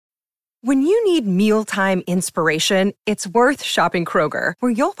When you need mealtime inspiration, it's worth shopping Kroger,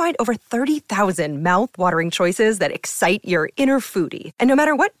 where you'll find over 30,000 mouth-watering choices that excite your inner foodie. And no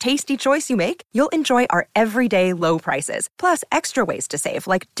matter what tasty choice you make, you'll enjoy our everyday low prices, plus extra ways to save,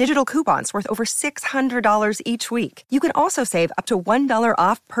 like digital coupons worth over $600 each week. You can also save up to $1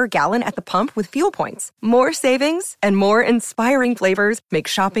 off per gallon at the pump with fuel points. More savings and more inspiring flavors make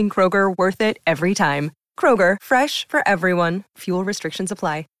shopping Kroger worth it every time. Kroger, fresh for everyone. Fuel restrictions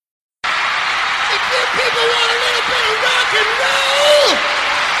apply. People want a little bit of rock and roll.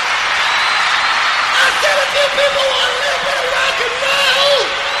 I said a few people want a little bit of rock and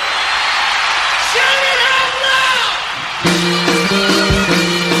roll. Shout it out loud.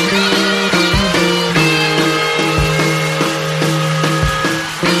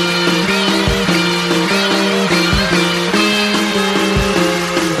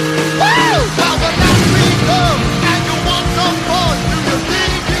 Woo! Now the next week comes and you want some fun. Do you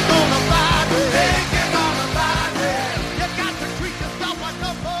think you're gonna find it?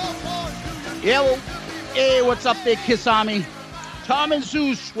 Yeah, well, hey, what's up there, Kiss Army? Tom and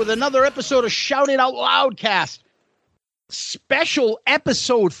Zeus with another episode of Shout It Out Loudcast. Special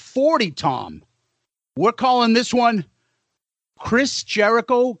episode 40, Tom. We're calling this one Chris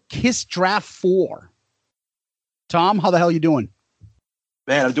Jericho Kiss Draft 4. Tom, how the hell you doing?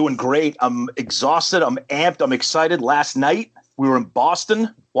 Man, I'm doing great. I'm exhausted. I'm amped. I'm excited. Last night, we were in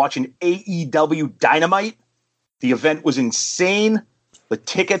Boston watching AEW Dynamite. The event was insane. The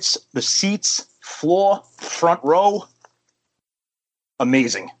tickets, the seats, floor, front row.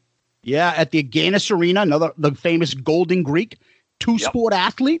 Amazing. Yeah, at the Agganis Arena, the famous Golden Greek two-sport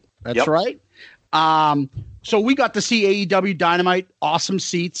athlete. That's right. So we got to see AEW Dynamite, awesome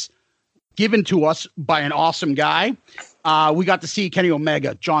seats given to us by an awesome guy. We got to see Kenny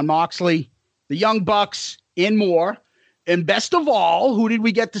Omega, Jon Moxley, the Young Bucks, and more. And best of all, who did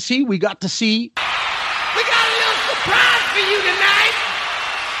we get to see? We got to see... We got a little surprise for you tonight.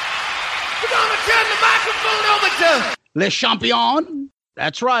 We're going to turn the microphone over to Le Champion.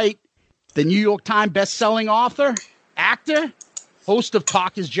 That's right. The New York Times best-selling author, actor, host of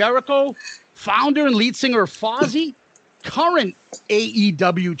Talk is Jericho, founder and lead singer of Fozzy, current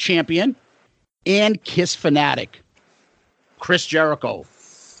AEW champion, and Kiss fanatic, Chris Jericho.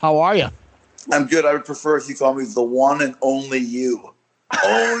 How are you? I'm good. I would prefer if you call me the one and only you.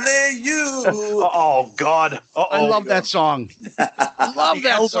 Only you. Oh, God. Uh-oh. I love that song. I love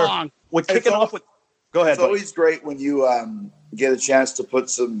that song. We're kicking off with... Go ahead. It's always great when you get a chance to put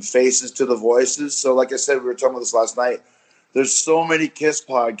some faces to the voices. So like I said, we were talking about this last night. There's so many KISS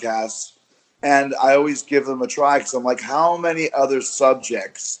podcasts, and I always give them a try because I'm like, how many other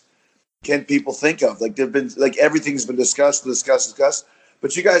subjects can people think of? Like they've been like everything's been discussed.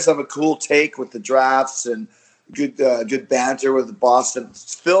 But you guys have a cool take with the drafts and good banter with the Boston,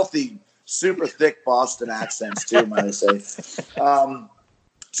 filthy, super thick Boston accents too, might I say.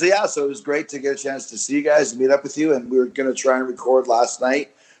 So it was great to get a chance to see you guys and meet up with you. And we were going to try and record last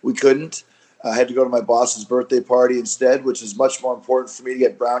night. We couldn't. I had to go to my boss's birthday party instead, which is much more important for me to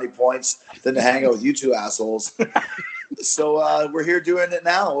get brownie points than to hang out with you two assholes. So we're here doing it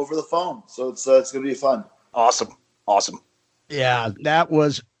now over the phone. So it's going to be fun. Awesome. Yeah, that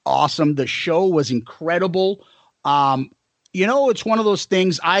was awesome. The show was incredible. It's one of those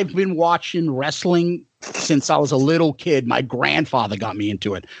things. I've been watching wrestling since I was a little kid. My grandfather got me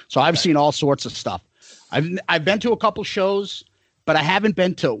into it. So I've seen all sorts of stuff. I've been to a couple shows, but I haven't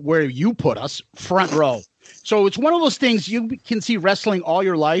been to where you put us, front row. So it's one of those things you can see wrestling all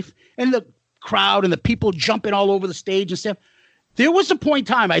your life and the crowd and the people jumping all over the stage and stuff. There was a point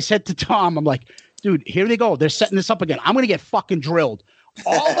in time I said to Tom, I'm like, dude, here they go. They're setting this up again. I'm going to get fucking drilled.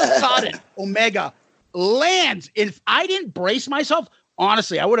 All of a sudden, Omega lands. If I didn't brace myself,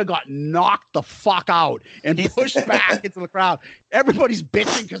 honestly, I would have got knocked the fuck out and pushed back into the crowd. Everybody's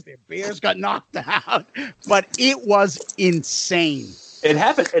bitching because their bears got knocked out, but it was insane. It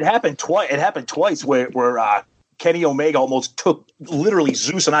happened twice. It happened twice where Kenny Omega almost took literally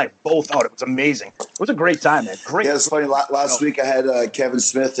Zeus and I both out. It was amazing. It was a great time, man. Great. Yeah, it's funny. Last week I had Kevin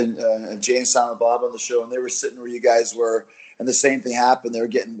Smith and James Silent Bob on the show, and they were sitting where you guys were. And the same thing happened. They were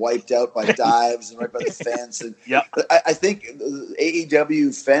getting wiped out by dives and right by the fence. And I think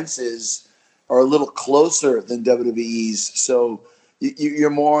AEW fences are a little closer than WWE's. So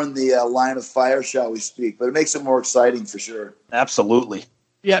you're more in the line of fire, shall we speak. But it makes it more exciting for sure. Absolutely.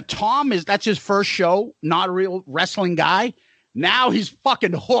 Yeah, Tom that's his first show, not a real wrestling guy. Now he's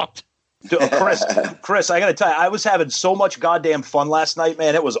fucking hooked. Chris, I got to tell you, I was having so much goddamn fun last night,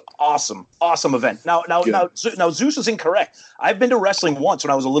 man. It was awesome event. Now, Zeus is incorrect. I've been to wrestling once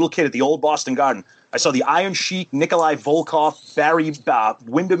when I was a little kid at the old Boston Garden. I saw the Iron Sheik, Nikolai Volkov, Barry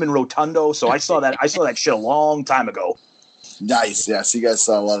Windham, and Rotundo. So I saw that shit a long time ago. Nice, yeah. So you guys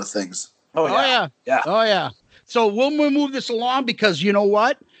saw a lot of things. Oh yeah. So we'll move this along because you know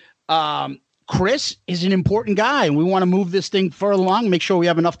what? Chris is an important guy, and we want to move this thing further along, make sure we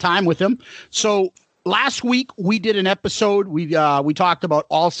have enough time with him. So last week we did an episode. We talked about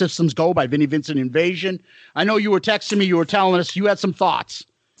All Systems Go by Vinnie Vincent Invasion. I know you were texting me. You were telling us you had some thoughts.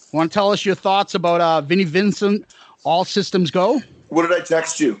 Want to tell us your thoughts about Vinnie Vincent All Systems Go? What did I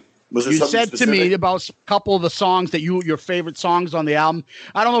text you? Was there you something said specific? to me about a couple of the songs that your favorite songs on the album.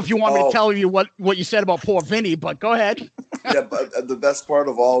 I don't know if you want me to tell you what you said about poor Vinny, but go ahead. Yeah, but the best part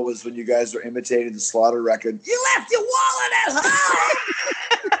of all was when you guys were imitating the Slaughter record. You left your wallet at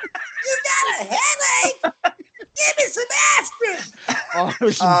home. You got a headache. Give me some aspirin. Oh, it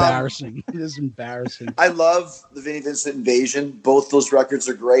was embarrassing. It is embarrassing. I love the Vinnie Vincent Invasion. Both those records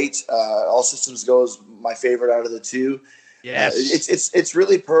are great. All Systems Go is my favorite out of the two. Yes, it's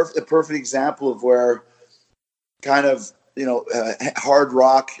really a perfect example of where kind of hard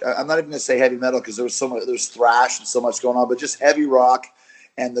rock. I'm not even going to say heavy metal because there's thrash and so much going on, but just heavy rock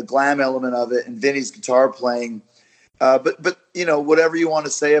and the glam element of it and Vinny's guitar playing. But whatever you want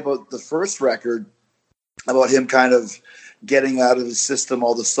to say about the first record, about him kind of getting out of his system,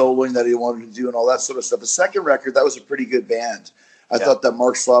 all the soloing that he wanted to do and all that sort of stuff. The second record, that was a pretty good band. I thought that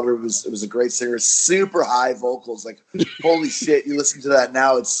Mark Slaughter was a great singer, super high vocals. Like, holy shit, you listen to that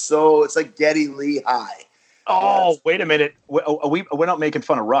now. It's like Geddy Lee high. Oh, wait a minute. We're not making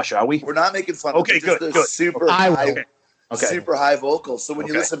fun of Rush, are we? We're not making fun of it. Good. Super high vocals. So when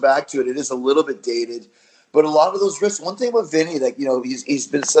you listen back to it, it is a little bit dated. But a lot of those riffs, one thing about Vinny, he's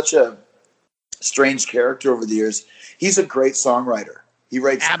been such a strange character over the years. He's a great songwriter. He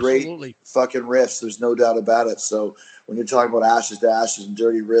writes great fucking riffs. There's no doubt about it. So when you're talking about Ashes to Ashes and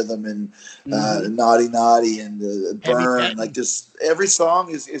Dirty Rhythm and Naughty Naughty and Burn, like just every song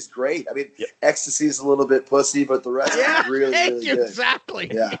is great. I mean, Ecstasy is a little bit pussy, but the rest is really good.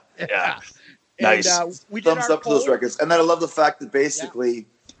 Exactly. Yeah. Nice. We thumbs up to those records. And then I love the fact that basically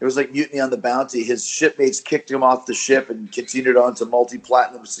it was like Mutiny on the Bounty. His shipmates kicked him off the ship and continued on to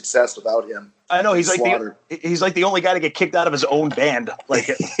multi-platinum success without him. I know he's like the only guy to get kicked out of his own band. Like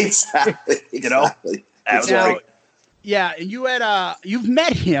exactly. That was great. Yeah, and you've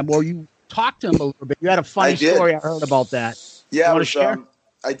met him or you talked to him a little bit. You had a funny story I heard about that. Yeah, you want to share?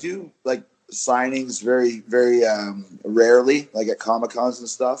 I do like signings very, very rarely, like at Comic-Cons and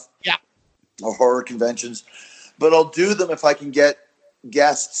stuff. Yeah, or horror conventions, but I'll do them if I can get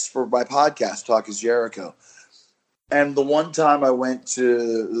guests for my podcast, Talk is Jericho. And the one time I got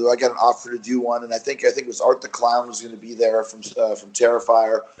an offer to do one, and I think it was Art the Clown was going to be there from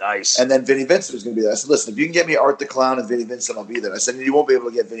Terrifier. Nice. And then Vinnie Vincent was going to be there. I said, listen, if you can get me Art the Clown and Vinnie Vincent, I'll be there. I said, you won't be able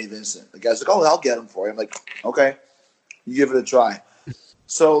to get Vinnie Vincent. The guy's like, oh, I'll get him for you. I'm like, okay, you give it a try.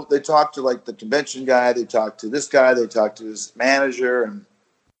 So they talked to like the convention guy. They talked to this guy. They talked to his manager, and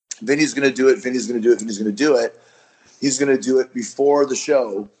Vinny's going to do it. Vinny's going to do it. Vinny's going to do it. He's going to do it before the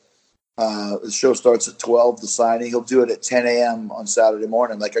show. The show starts at 12, the signing. He'll do it at 10 a.m. on Saturday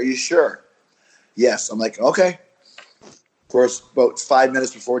morning. I'm like, are you sure? Yes. I'm like, okay. Of course, about 5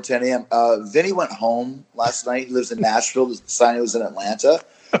 minutes before 10 a.m. Vinny went home last night. He lives in Nashville. The signing was in Atlanta.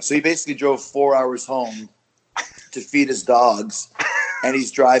 So he basically drove 4 hours home to feed his dogs, and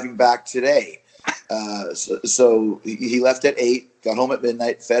he's driving back today. So he left at 8, got home at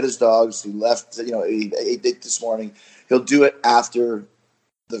midnight, fed his dogs. He left, he ate this morning. He'll do it after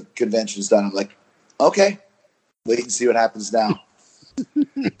the convention's done. I'm like, okay, wait and see what happens now.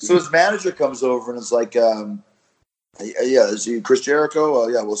 So his manager comes over and is like, is he Chris Jericho? Oh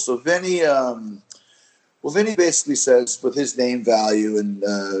yeah. Well, so Vinny, Vinny basically says with his name value and,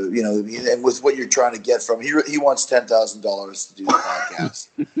 and with what you're trying to get from him, he wants $10,000 to do the podcast.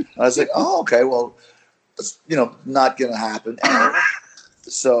 And I was like, oh, okay, well, that's, not going to happen.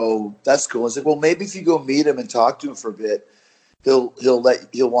 So that's cool. I was like, well, maybe if you go meet him and talk to him for a bit, he'll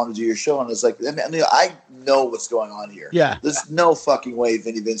want to do your show. And I was like, I know what's going on here. Yeah. There's no fucking way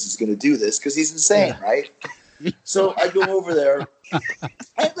Vinnie Vince is going to do this because he's insane, right? So I go over there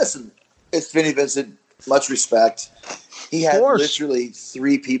and listen, it's Vinnie Vincent, much respect. He had literally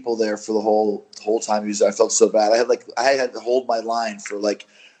 3 people there for the whole time he was there. I felt so bad. I had to hold my line for like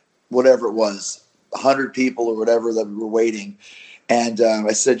whatever it was, 100 people or whatever that were waiting. And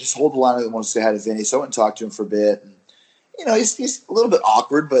I said, just hold the line. I want to say hi to Vinny. So I went and talked to him for a bit. And, he's a little bit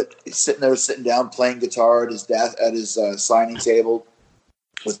awkward, but he's sitting down, playing guitar at his signing table.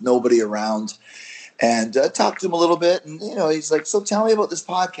 with nobody around, and talked to him a little bit. And, he's like, so tell me about this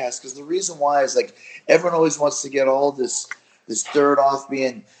podcast. Because the reason why is like everyone always wants to get all this dirt off me.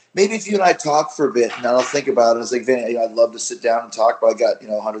 And maybe if you and I talk for a bit and I'll think about it. It's like, Vinny, I'd love to sit down and talk, but I got,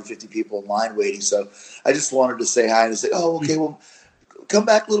 150 people in line waiting. So I just wanted to say hi and say, oh, okay, well, come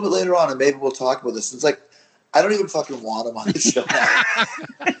back a little bit later on and maybe we'll talk about this. And it's like, I don't even fucking want him on the show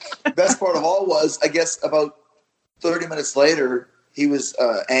now. Best part of all was, I guess about 30 minutes later, he was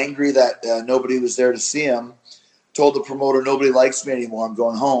angry that nobody was there to see him, told the promoter, nobody likes me anymore, I'm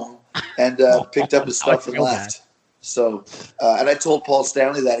going home, and picked up his stuff and left. Bad. So, and I told Paul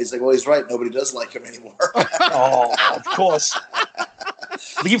Stanley that. He's like, well, he's right. Nobody does like him anymore. Oh, of course.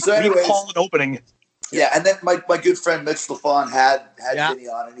 Leave Paul an opening. Yeah, and then my good friend Mitch LaFon had Vinny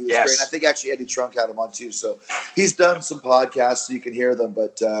on, and he was great. And I think actually Eddie Trunk had him on too. So he's done some podcasts so you can hear them.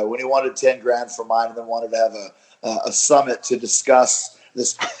 But when he wanted $10,000 for mine and then wanted to have a summit to discuss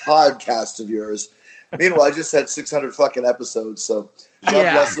this podcast of yours. Meanwhile, I just had 600 fucking episodes. So God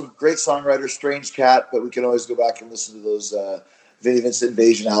bless him. Great songwriter, strange cat, but we can always go back and listen to those Vinnie Vincent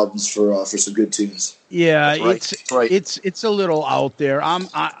Invasion albums for some good tunes. Yeah, it's a little out there.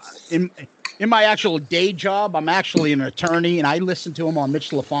 In my actual day job, I'm actually an attorney, and I listen to him on Mitch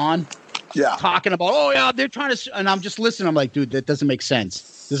LaFon talking about, they're trying to, and I'm just listening. I'm like, dude, that doesn't make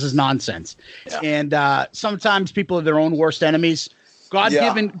sense. This is nonsense. Yeah. And sometimes people are their own worst enemies. God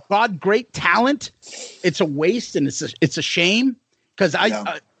great talent. It's a waste, and it's a shame because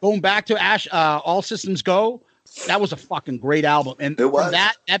going back to All Systems Go, that was a fucking great album, and from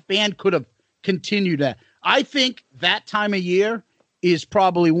that band could have continued that. I think that time of year is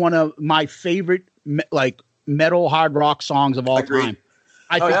probably one of my favorite metal hard rock songs of all time.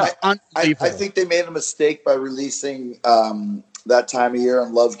 I think they made a mistake by releasing that time of year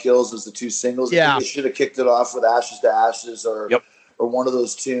and Love Kills as the two singles. I think they should have kicked it off with Ashes to Ashes or one of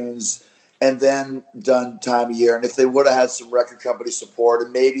those tunes and then done Time of Year. And if they would have had some record company support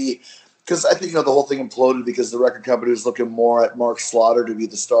and maybe because I think the whole thing imploded because the record company was looking more at Mark Slaughter to be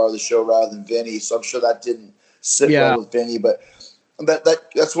the star of the show rather than Vinny. So I'm sure that didn't sit well with Vinny, but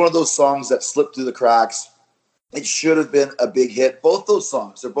that's one of those songs that slipped through the cracks. It should have been a big hit. Both those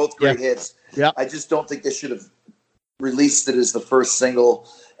songs, they're both great hits. Yeah. I just don't think they should have released it as the first single.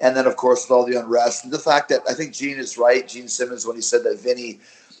 And then, of course, with all the unrest. And the fact that I think Gene is right, Gene Simmons, when he said that Vinny,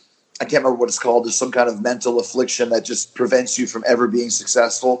 I can't remember what it's called, there's some kind of mental affliction that just prevents you from ever being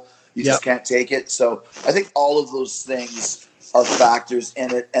successful. You just can't take it. So I think all of those things are factors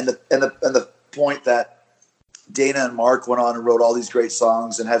in it. And the point that Dana and Mark went on and wrote all these great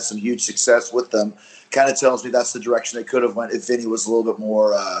songs and had some huge success with them kind of tells me that's the direction they could have went if Vinny was a little bit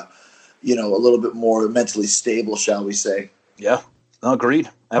more, a little bit more mentally stable, shall we say. Yeah, agreed.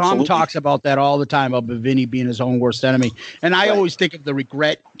 Absolutely. Tom talks about that all the time, about Vinny being his own worst enemy. And I always think of the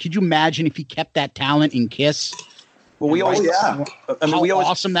regret. Could you imagine if he kept that talent in Kiss? Well, we always,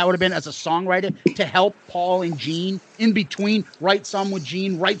 awesome that would have been as a songwriter to help Paul and Gene in between, write some with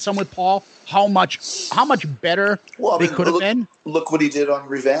Gene, write some with Paul. How much better they could have been. Look what he did on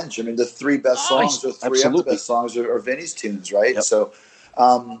Revenge. I mean, the three best songs, or three of the best songs are Vinny's tunes, right? Yep. So,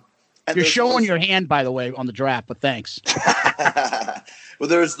 and you're showing your hand, by the way, on the draft, but thanks. Well,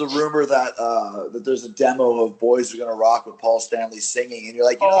 there's the rumor that there's a demo of Boys Are Gonna Rock with Paul Stanley singing, and you're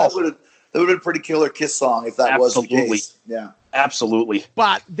like, that would have been a pretty killer Kiss song if that was the case. Yeah. Absolutely.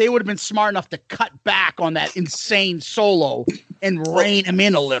 But they would have been smart enough to cut back on that insane solo and rein him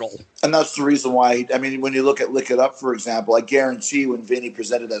in a little. And that's the reason why, when you look at Lick It Up, for example, I guarantee when Vinny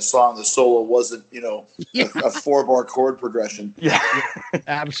presented that song, the solo wasn't, a 4-bar chord progression. Yeah,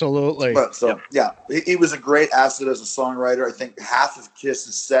 absolutely. But he was a great asset as a songwriter. I think half of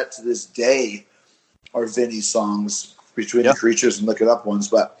Kiss's set to this day are Vinny's songs between the Creatures and Lick It Up ones.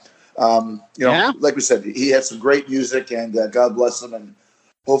 But like we said, he had some great music, and God bless him. And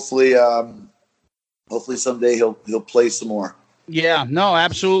hopefully someday he'll play some more. Yeah, no,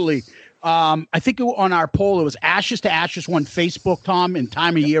 absolutely. I think on our poll, it was Ashes to Ashes won Facebook, Tom, and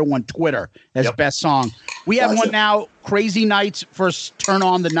Time of Year won Twitter as best song. We have one now, Crazy Nights versus Turn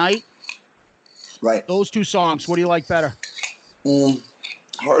On the Night. Right. Those two songs, what do you like better?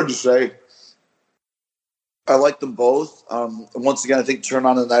 Hard to say. I like them both. Once again, I think Turn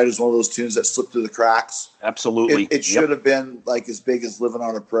On the Night is one of those tunes that slipped through the cracks. Absolutely. It should have been like as big as Living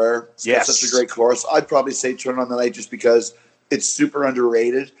on a Prayer. It's got such a great chorus. I'd probably say Turn On the Night just because it's super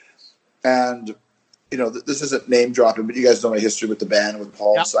underrated. And, this isn't name dropping, but you guys know my history with the band with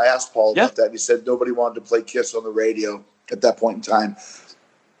Paul. Yep. So I asked Paul about that. And he said nobody wanted to play Kiss on the radio at that point in time.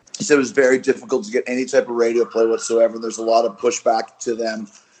 He said it was very difficult to get any type of radio play whatsoever. And there's a lot of pushback to them,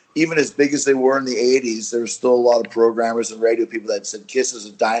 even as big as they were in the 80s, there were still a lot of programmers and radio people that said Kiss is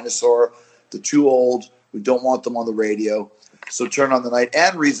a dinosaur. They're too old. We don't want them on the radio. So Turn on the Night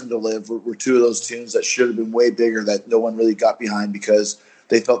and Reason to Live were two of those tunes that should have been way bigger that no one really got behind because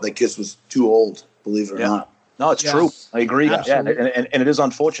they felt that Kiss was too old, believe it or not. No, it's true. I agree. Absolutely. Yeah, and it is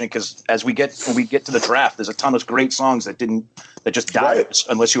unfortunate because when we get to the draft, there's a ton of great songs that just died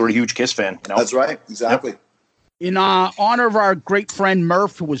unless you were a huge Kiss fan. You know? That's right. Exactly. Yep. In honor of our great friend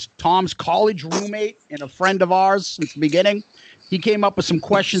Murph, who was Tom's college roommate and a friend of ours since the beginning, he came up with some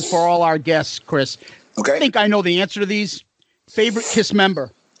questions for all our guests, Chris. Okay. I think I know the answer to these. Favorite Kiss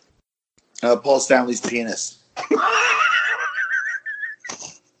member? Paul Stanley's penis.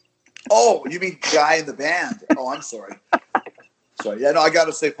 Oh, you mean guy in the band? Oh, I'm sorry. Sorry. Yeah, no, I got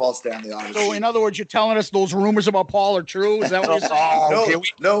to say Paul Stanley, obviously. So, in other words, you're telling us those rumors about Paul are true? Is that what you're saying?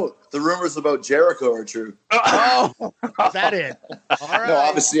 No, the rumors about Jericho are true. Oh, is that it? All right. No,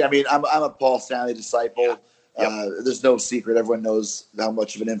 obviously, I mean, I'm a Paul Stanley disciple. There's no secret. Everyone knows how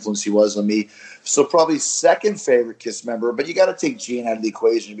much of an influence he was on me. So probably second favorite Kiss member, but you got to take Gene out of the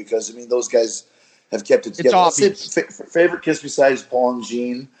equation because, I mean, those guys have kept it together. It's obvious. Favorite Kiss besides Paul and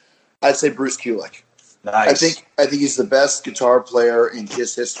Gene, I'd say Bruce Kulick. Nice. I think he's the best guitar player in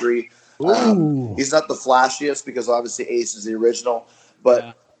Kiss history. He's not the flashiest because obviously Ace is the original,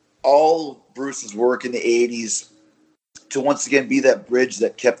 but all Bruce's work in the 80s to once again be that bridge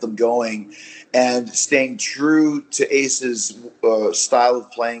that kept them going and staying true to Ace's style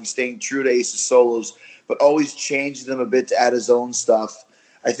of playing, staying true to Ace's solos, but always changing them a bit to add his own stuff.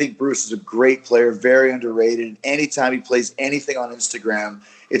 I think Bruce is a great player, very underrated. Anytime he plays anything on Instagram,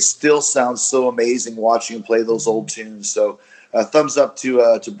 it still sounds so amazing watching him play those old tunes. So thumbs up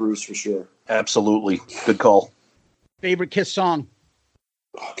to Bruce for sure. Absolutely. Good call. Favorite Kiss song?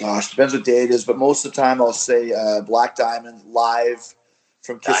 Oh, gosh, depends what day it is, but most of the time I'll say Black Diamond live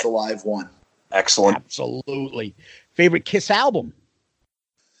from Kiss Alive 1. Excellent. Absolutely. Favorite Kiss album?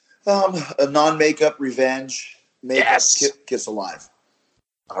 A non-makeup Revenge, makeup Yes. Kiss Alive.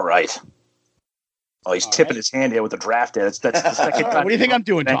 All right. Oh, he's tipping his hand here with the draft. That's the second time. What do you think I'm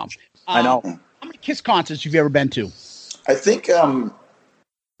doing, Tom? I know. How many Kiss concerts have you ever been to? I think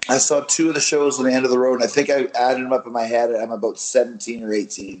I saw 2 of the shows on the end of the road, and I think I added them up in my head. I'm about 17 or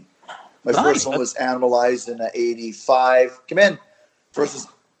 18. My first one was Animalized in 85. Come in. First was,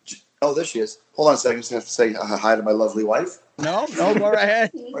 oh, there she is. Hold on a second. I just have to say hi to my lovely wife. No, go right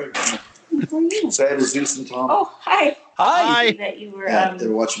ahead. Say hi to Zeus and Tom. Oh, hi. Hi. That you were They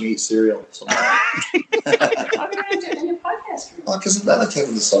were watching me eat cereal. So. talking around in your podcast room. Well, because I like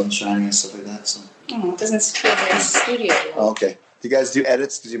having the sun shining and stuff like that. So. Oh, it doesn't feel very studio. Oh, okay. Do you guys do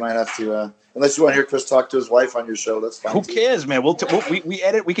edits? Because you might have to, unless you want to hear Chris talk to his wife on your show, that's fine. Who cares, man? We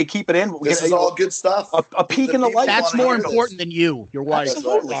edit. We could keep it in. This is all good stuff. A peek in the light. That's more important than you, your wife.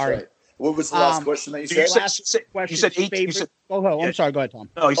 Absolutely. Sorry. Right. What was the last question that you said? You said 18. I'm sorry. Go ahead, Tom.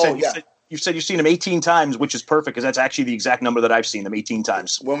 No, you said you've seen him 18 times, which is perfect because that's actually the exact number that I've seen him 18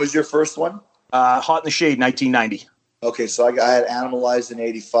 times. When was your first one? Hot in the Shade, 1990. Okay, so I had Animalized in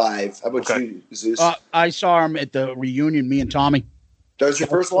 85. How about you, Zeus? I saw him at the reunion, me and Tommy. That was your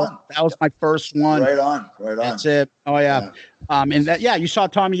first one? That was my first one. Right on. That's it. Oh, yeah. And you saw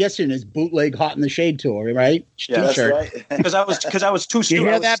Tommy yesterday in his bootleg Hot in the Shade tour, right? Yeah, T-shirt. That's right. Because I was too stupid. You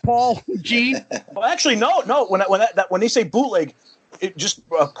hear that, Paul? Gene? Well, actually, no. When they say bootleg, just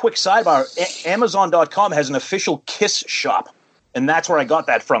a quick sidebar. Amazon.com has an official Kiss shop, and that's where I got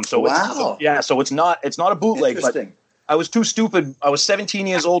that from. So wow. So it's not a bootleg. Interesting. But I was too stupid. I was 17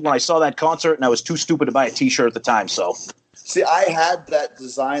 years old when I saw that concert, and I was too stupid to buy a T-shirt at the time. So. See, I had that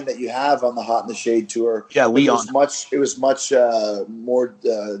design that you have on the Hot in the Shade tour. Yeah, Leon. It was much more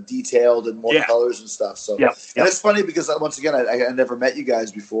detailed and more colors and stuff. So, and it's funny because once again, I never met you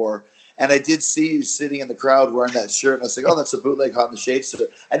guys before, and I did see you sitting in the crowd wearing that shirt, and I was like, "Oh, that's a bootleg Hot in the Shade." So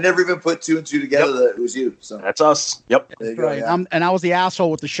I never even put 2 and 2 together that it was you. So that's us. Yep. There you right. go, yeah. And I was the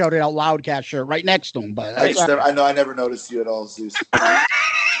asshole with the Shout It Out Loud cat shirt right next to him. But I never noticed you at all, Zeus.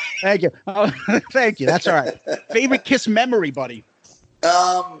 Thank you. Thank you. That's all right. Favorite Kiss memory, buddy?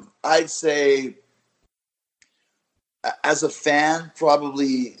 I'd say, as a fan,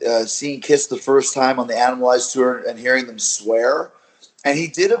 probably seeing Kiss the first time on the Animalized tour and hearing them swear, and he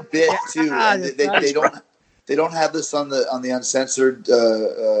did a bit too. And they don't have this on the uncensored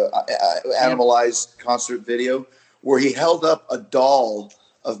Animalized concert video where he held up a doll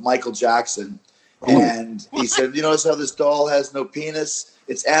of Michael Jackson, and he said, "You notice how this doll has no penis?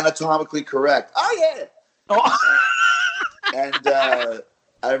 It's anatomically correct." Oh yeah. Oh. And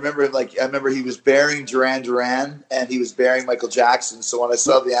I remember he was burying Duran Duran and he was burying Michael Jackson. So when I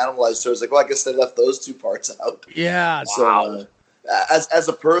saw the Animalized tour, I was like, well, I guess they left those 2 parts out. Yeah. So As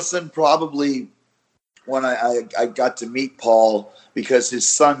a person, probably when I got to meet Paul, because his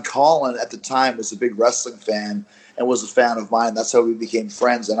son Colin at the time was a big wrestling fan and was a fan of mine. That's how we became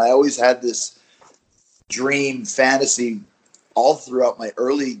friends. And I always had this dream fantasy all throughout my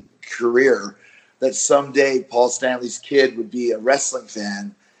early career that someday Paul Stanley's kid would be a wrestling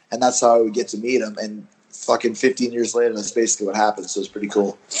fan, and that's how I would get to meet him. And fucking 15 years later, that's basically what happened. So it's pretty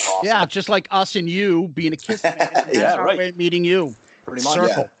cool. Awesome. Yeah, just like us and you being a Kiss fan. That's our way of meeting you. Pretty much.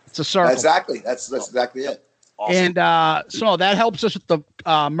 Circle. Yeah. It's a circle. Exactly. That's exactly it. Awesome. And so that helps us with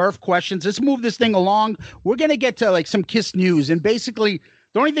the Murph questions. Let's move this thing along. We're going to get to like some Kiss news. And basically,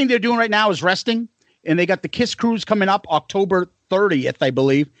 the only thing they're doing right now is resting. And they got the Kiss Cruise coming up October 30th, I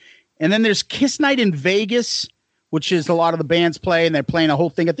believe. And then there's Kiss Night in Vegas, which is a lot of the bands play, and they're playing a whole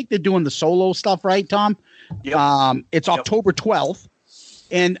thing. I think they're doing the solo stuff, right, Tom? Yep. It's October 12th.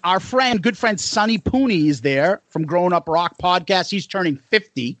 And our good friend Sonny Pooney is there from Growing Up Rock podcast. He's turning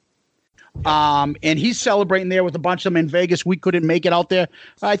 50. And he's celebrating there with a bunch of them in Vegas. We couldn't make it out there.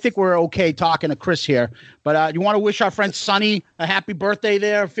 I think we're okay talking to Chris here. But you want to wish our friend Sonny a happy birthday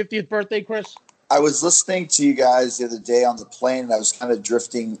there, 50th birthday, Chris? I was listening to you guys the other day on the plane, and I was kind of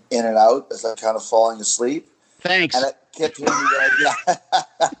drifting in and out as I'm kind of falling asleep. Thanks. And I kept hearing you guys.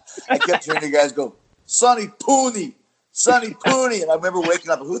 I kept hearing you guys go, Sonny Pooney, Sonny Pooney, and I remember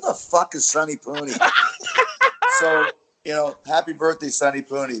waking up. Who the fuck is Sonny Pooney? So happy birthday, Sonny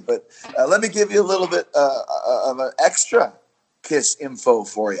Pooney. But let me give you a little bit of an extra Kiss info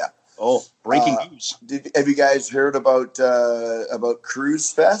for you. Oh, breaking news! Have you guys heard about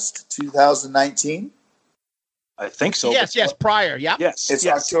Cruise Fest 2019? I think so. Yes. Prior, yeah. Yes. It's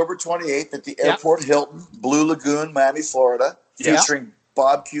October 28th at the Airport Hilton, Blue Lagoon, Miami, Florida, featuring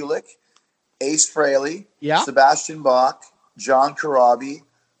Bob Kulick, Ace Frehley, Sebastian Bach, John Corabi,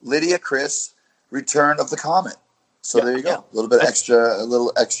 Lydia Chris, Return of the Comet. So there you go. A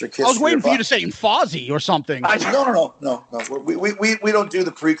little extra Kiss. I was waiting for you to say in Fozzy or something. No. We don't do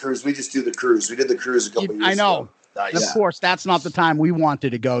the pre-cruise. We just do the cruise. We did the cruise a couple years ago. I know. Nice. And of course, that's not the time we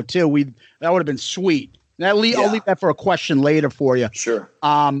wanted to go too. That would have been sweet. I'll leave that for a question later for you. Sure.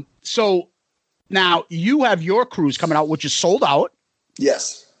 So now you have your cruise coming out, which is sold out.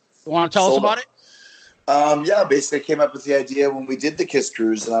 Yes. You want to tell us about it? Basically I came up with the idea when we did the Kiss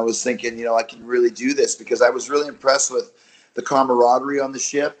Cruise, and I was thinking, I can really do this because I was really impressed with the camaraderie on the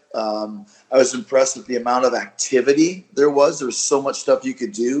ship. I was impressed with the amount of activity there was. There was so much stuff you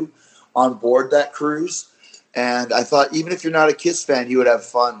could do on board that cruise. And I thought, even if you're not a Kiss fan, you would have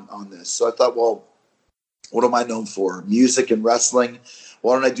fun on this. So I thought, well, what am I known for? Music and wrestling.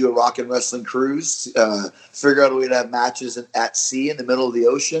 Why don't I do a rock and wrestling cruise? Figure out a way to have matches at sea in the middle of the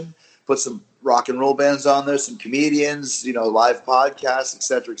ocean. Put some rock and roll bands on there, some comedians, live podcasts, et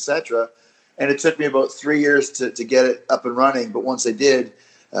cetera, et cetera. And it took me about 3 years to get it up and running. But once I did,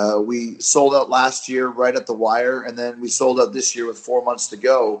 we sold out last year right at the wire. And then we sold out this year with 4 months to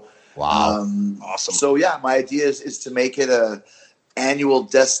go. Wow. Awesome. So my idea is to make it a annual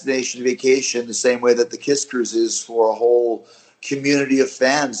destination vacation, the same way that the Kiss Cruise is for a whole community of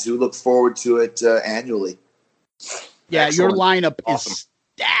fans who look forward to it annually. Yeah. Excellent. Your lineup Awesome. is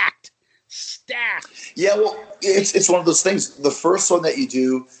stacked. Yeah, well, it's one of those things. The first one that you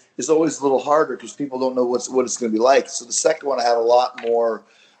do is always a little harder because people don't know what it's going to be like. So the second one, I had a lot more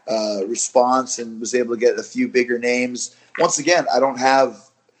response and was able to get a few bigger names. Once again, I don't have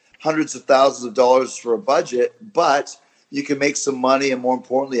hundreds of thousands of dollars for a budget, but you can make some money and, more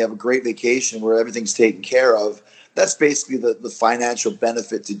importantly, have a great vacation where everything's taken care of. That's basically the financial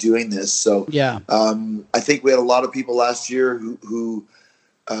benefit to doing this. So I think we had a lot of people last year who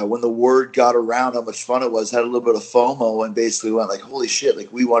when the word got around how much fun it was, had a little bit of FOMO and basically went like, holy shit,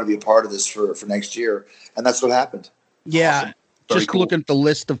 like we want to be a part of this for next year. And that's what happened. Yeah. Awesome. Very Just cool. looking at the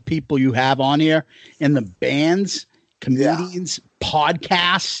list of people you have on here and the bands, comedians,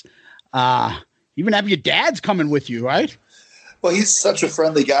 podcasts, even have your dad's coming with you, right? Well, he's such a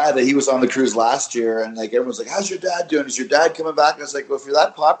friendly guy that he was on the cruise last year, and like everyone's like, how's your dad doing? Is your dad coming back? And I was like, well, if you're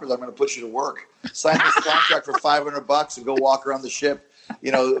that popular, I'm going to put you to work. Sign this contract for $500 and go walk around the ship,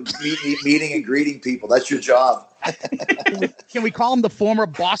 meeting and greeting people. That's your job. Can we call him the former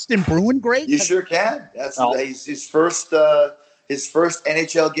Boston Bruin great? You sure can. That's his first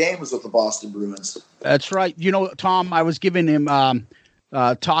NHL game was with the Boston Bruins. That's right. Tom, I was giving him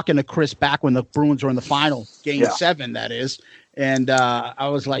talking to Chris back when the Bruins were in the final, Game 7, that is. And I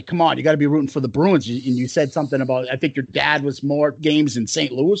was like, come on, you got to be rooting for the Bruins. And you said something about, I think your dad was more games in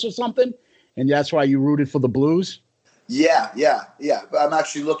St. Louis or something. And that's why you rooted for the Blues. Yeah. I'm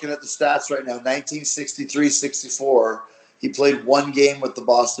actually looking at the stats right now. 1963-64, he played one game with the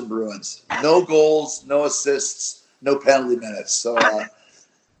Boston Bruins. No goals, no assists, no penalty minutes. So,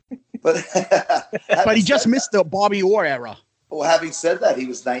 but But he just missed the Bobby Orr era. Well, having said that, he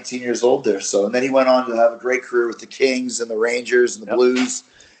was 19 years old there. So, and then he went on to have a great career with the Kings and the Rangers and the Blues.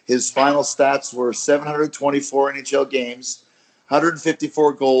 His final stats were 724 NHL games,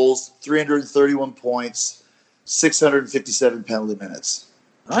 154 goals, 331 points, 657 penalty minutes.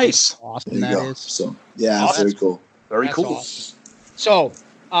 Nice. Awesome that is. So, yeah, that's very cool. Very That's cool. awesome. So,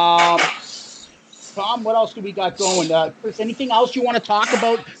 Tom, what else do we got going? Chris, anything else you want to talk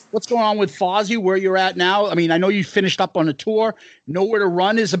about? What's going on with Fozzy, where you're at now? I mean, I know you finished up on a tour. Nowhere to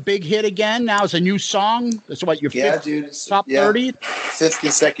Run is a big hit again. Now it's a new song. That's what, your fifth top 30? Fifth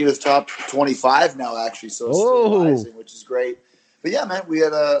consecutive top 25 now, actually. So it's still rising, which is great. But yeah, man, we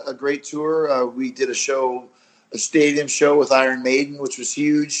had a great tour. We did a stadium show with Iron Maiden, which was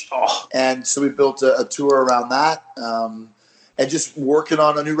huge. Oh. And so we built a tour around that. And just working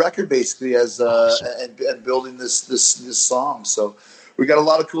on a new record, basically, as and building this song. So we got a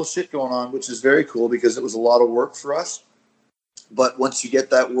lot of cool shit going on, which is very cool because it was a lot of work for us. But once you get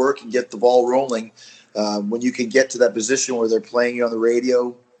that work and get the ball rolling, when you can get to that position where they're playing you on the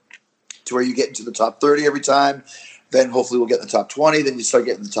radio, to where you get into the top 30 every time, then hopefully we'll get in the top 20. Then you start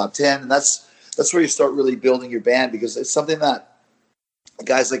getting the top 10, and that's where you start really building your band, because it's something that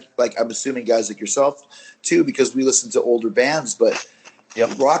guys like I'm assuming guys like yourself too, because we listen to older bands, but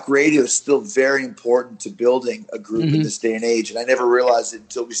rock radio is still very important to building a group in this day and age. And I never realized it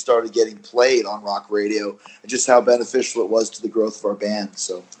until we started getting played on rock radio, and just how beneficial it was to the growth of our band.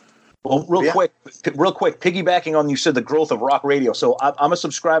 So, well, real quick, piggybacking on you said the growth of rock radio. So I'm a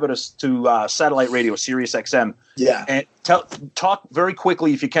subscriber to satellite radio, Sirius XM. Yeah. And talk very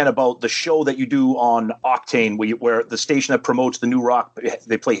quickly, if you can, about the show that you do on Octane, where the station that promotes the new rock.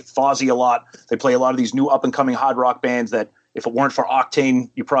 They play Fozzy a lot. They play a lot of these new up and coming hard rock bands that, if it weren't for Octane,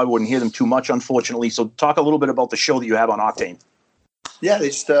 you probably wouldn't hear them too much, unfortunately. So talk a little bit about the show that you have on Octane. Yeah,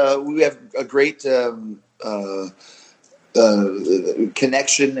 we have a great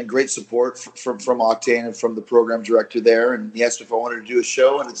connection and great support from Octane and from the program director there. And he asked if I wanted to do a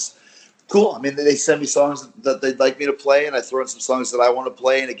show, and it's cool. I mean, they send me songs that they'd like me to play, and I throw in some songs that I want to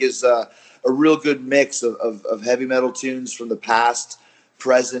play, and it gives a real good mix of heavy metal tunes from the past,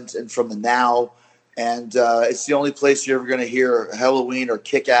 present, and from the now. And it's the only place you're ever going to hear Halloween or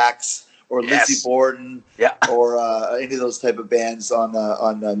Kick-Axe or Lizzie Borden or any of those type of bands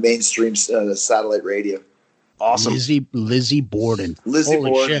on mainstream satellite radio. Awesome. Lizzie Borden. Lizzie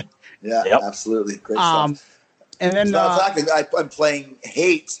Holy Borden. shit. Yeah, absolutely. Great stuff. And then I'm playing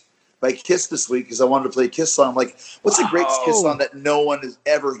Hate by Kiss this week because I wanted to play a Kiss song. I'm like, what's a great Kiss song that no one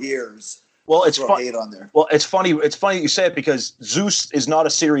ever hears? Well, it's funny. Hate on there. Well, it's funny. It's funny that you say it, because Zeus is not a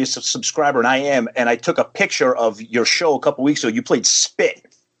serious subscriber, and I am. And I took a picture of your show a couple weeks ago. You played Spit.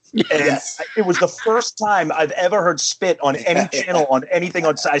 And it was the first time I've ever heard Spit on any channel, on anything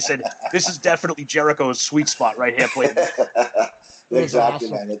on. I said, this is definitely Jericho's sweet spot right here. Playing. Exactly,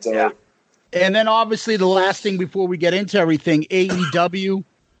 awesome. man. It's And then obviously the last thing before we get into everything, AEW,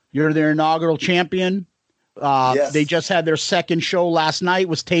 you're their inaugural champion. They just had their second show last night,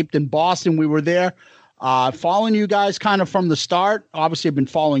 was taped in Boston. We were there. Following you guys kind of from the start. Obviously, I've been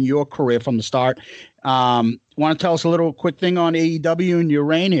following your career from the start. Want to tell us a little quick thing on AEW and your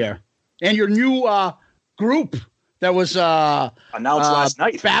reign here, and your new group that was announced last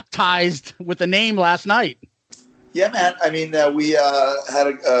night, baptized with the name last night. Yeah, man. I mean, we had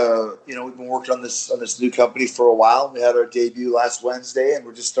we've been working on this new company for a while. We had our debut last Wednesday, and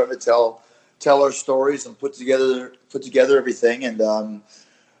we're just starting to tell our stories and put together everything. And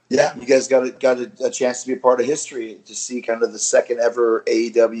you guys got a chance to be a part of history, to see kind of the second ever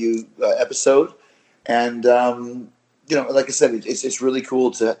AEW episode. And like I said, it's really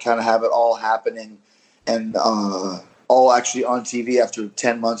cool to kind of have it all happening and all actually on TV after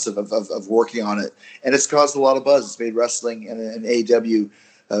 10 months of working on it. And it's caused a lot of buzz. It's made wrestling and AEW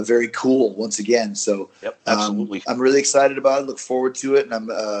very cool once again. So absolutely. I'm really excited about it. Look forward to it. And I'm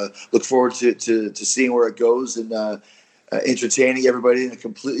look forward to seeing where it goes and entertaining everybody in a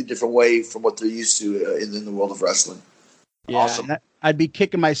completely different way from what they're used to in the world of wrestling. Yeah, awesome. I'd be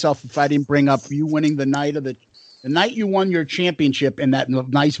kicking myself if I didn't bring up you winning the night you won your championship, and that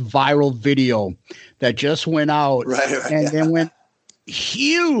nice viral video that just went out then went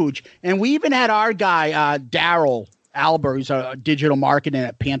huge. And we even had our guy, Daryl Albert, who's a digital marketing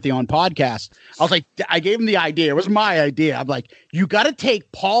at Pantheon Podcast. I gave him the idea. It was my idea. I'm like, you got to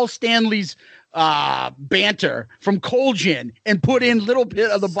take Paul Stanley's banter from Cold Gin and put in a little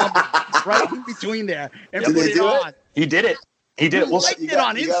bit of the bubble right in between there and put it on. He did it. He did. You Well, liked You it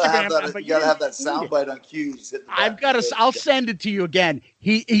on gotta Instagram, have that. but You gotta have that didn't tweet it. soundbite on cue. Just hit the I've got button. to. I'll send it to you again.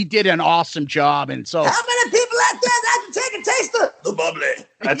 He did an awesome job, and so How many people out there that can take a taste of the bubbly?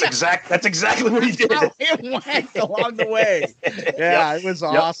 that's exactly what he did. how it went along the way. Yeah, it was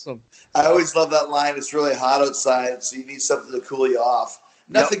awesome. I always love that line. It's really hot outside, so you need something to cool you off.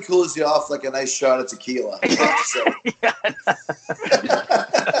 Nothing cools you off like a nice shot of tequila. I have to say.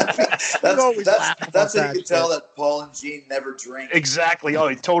 That's how you can tell that Paul and Gene never drink. Exactly.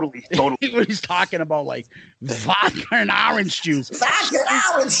 Oh, totally. He's talking about like vodka and orange juice, Vodka and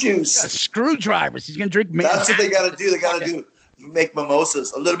orange juice. screwdrivers. He's gonna drink. That's what they got to do. They got to make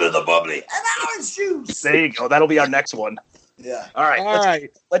mimosas, a little bit of the bubbly, and orange juice. There you go. That'll be our next one. Yeah. All right.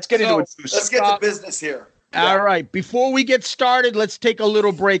 Let's get into it. Let's get to business here. All right. Before we get started, let's take a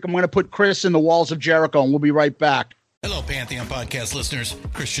little break. I'm going to put Chris in the walls of Jericho, and we'll be right back. Hello, Pantheon Podcast listeners.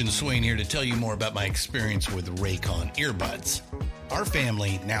 Christian Swain here to tell you more about my experience with Raycon earbuds. Our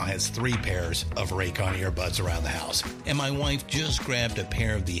family now has 3 pairs of Raycon earbuds around the house, and my wife just grabbed a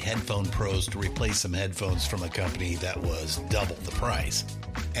pair of the Headphone Pros to replace some headphones from a company that was double the price.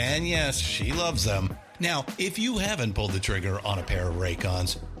 And yes, she loves them. Now, if you haven't pulled the trigger on a pair of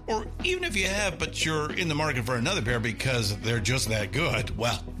Raycons, or even if you have, but you're in the market for another pair because they're just that good,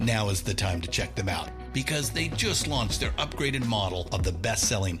 well, now is the time to check them out, because they just launched their upgraded model of the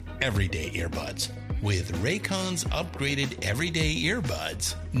best-selling everyday earbuds. With Raycon's upgraded everyday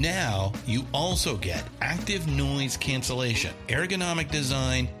earbuds, now you also get active noise cancellation, ergonomic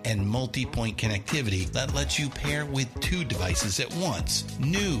design, and multi-point connectivity that lets you pair with 2 devices at once.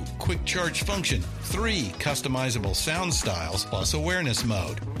 New quick charge function, 3 customizable sound styles, plus awareness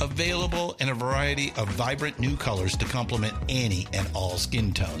mode. Available in a variety of vibrant new colors to complement any and all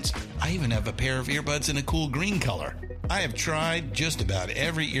skin tones. I even have a pair of earbuds in a cool green color. I have tried just about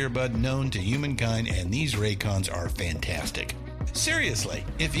every earbud known to humankind, and these Raycons are fantastic. Seriously,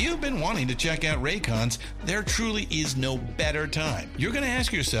 if you've been wanting to check out Raycons, there truly is no better time. You're going to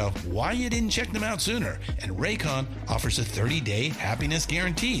ask yourself why you didn't check them out sooner, and Raycon offers a 30-day happiness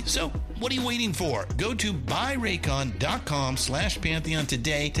guarantee. So what are you waiting for? Go to buyraycon.com/Pantheon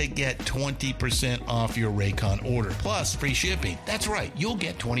today to get 20% off your Raycon order, plus free shipping. That's right, you'll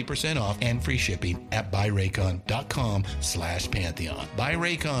get 20% off and free shipping at buyraycon.com/Pantheon.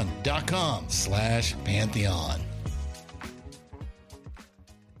 buyraycon.com/Pantheon.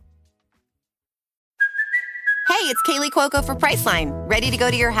 Hey, it's Kaylee Cuoco for Priceline. Ready to go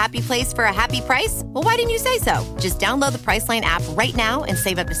to your happy place for a happy price? Well, why didn't you say so? Just download the Priceline app right now and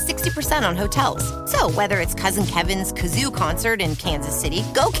save up to 60% on hotels. So whether it's Cousin Kevin's Kazoo Concert in Kansas City,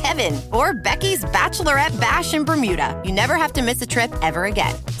 go Kevin, or Becky's Bachelorette Bash in Bermuda, you never have to miss a trip ever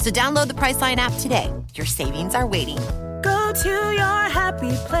again. So download the Priceline app today. Your savings are waiting. Go to your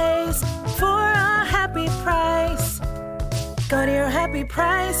happy place for a happy price. Go to your happy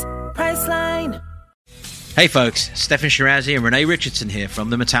price, Priceline. Hey folks, Stefan Shirazi and Renee Richardson here from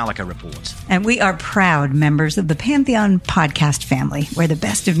the Metallica Report. And we are proud members of the Pantheon podcast family, where the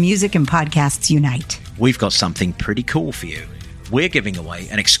best of music and podcasts unite. We've got something pretty cool for you. We're giving away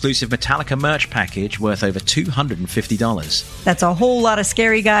an exclusive Metallica merch package worth over $250. That's a whole lot of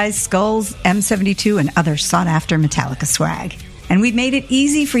Scary Guys, Skulls, M72, and other sought-after Metallica swag. And we've made it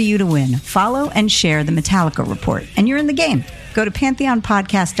easy for you to win. Follow and share the Metallica Report, and you're in the game. Go to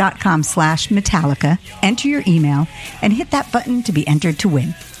pantheonpodcast.com/Metallica, enter your email, and hit that button to be entered to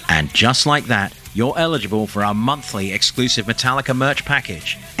win. And just like that, you're eligible for our monthly exclusive Metallica merch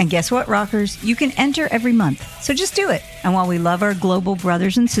package. And guess what, rockers? You can enter every month. So just do it. And while we love our global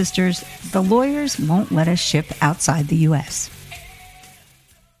brothers and sisters, the lawyers won't let us ship outside the U.S.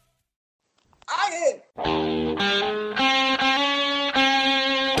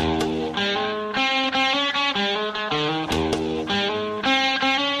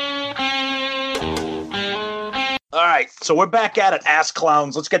 All right, so we're back at it, ass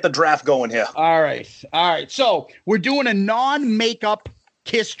clowns. Let's get the draft going here. All right. So we're doing a non-makeup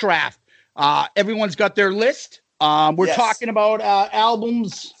Kiss draft. Everyone's got their list. We're talking about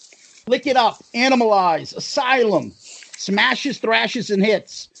albums: Lick It Up, Animalize, Asylum, Smashes, Thrashes, and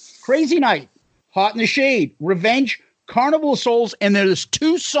Hits, Crazy Night, Hot in the Shade, Revenge, Carnival of Souls, and there's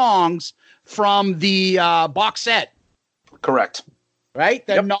 2 songs from the box set. Correct. Right?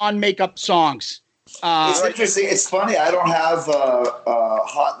 They're non-makeup songs. It's interesting. It's funny. I don't have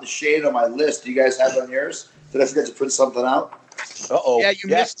Hot in the Shade on my list. Do you guys have it on yours? Did I forget to print something out? Uh-oh. Yeah, you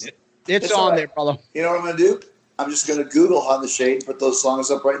missed it. It's on there, brother. You know what I'm going to do? I'm just going to Google Hot in the Shade and put those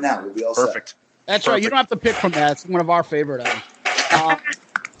songs up right now. We'll be all perfect. set. That's right. You don't have to pick from that. It's one of our favorite albums.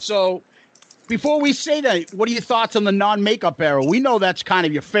 So before we say that, what are your thoughts on the non-makeup era? We know that's kind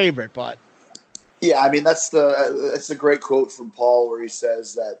of your favorite, but... Yeah, I mean that's a great quote from Paul where he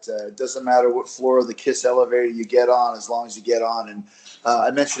says that it doesn't matter what floor of the Kiss elevator you get on as long as you get on. And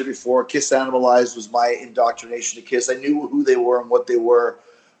I mentioned it before. Kiss Animalized was my indoctrination to Kiss. I knew who they were and what they were,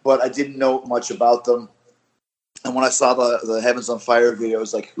 but I didn't know much about them. And when I saw the Heavens on Fire video, I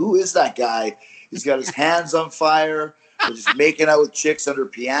was like, "Who is that guy? He's got his hands on fire. They're just making out with chicks under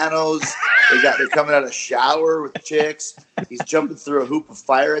pianos. They're coming out of a shower with chicks. He's jumping through a hoop of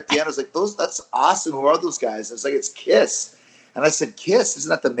fire at the end." I was like, that's awesome. Who are those guys? I was like, it's Kiss. And I said, Kiss? Isn't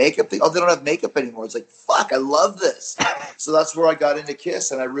that the makeup thing? Oh, they don't have makeup anymore. It's like, fuck, I love this. So that's where I got into Kiss,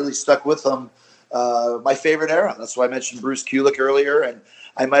 and I really stuck with them. My favorite era. That's why I mentioned Bruce Kulick earlier, and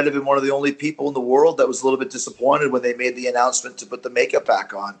I might have been one of the only people in the world that was a little bit disappointed when they made the announcement to put the makeup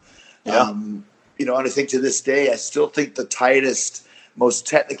back on. Yeah. And I think to this day, I still think the tightest, most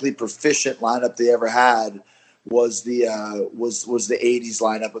technically proficient lineup they ever had was the 80s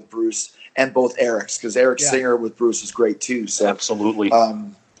lineup with Bruce and both Eric's, because Eric Singer with Bruce was great too. So absolutely.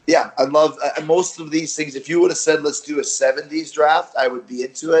 I love most of these things. If you would have said, let's do a 70s draft, I would be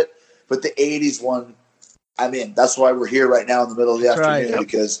into it. But the 80s one, I'm in. That's why we're here right now in the middle of the afternoon,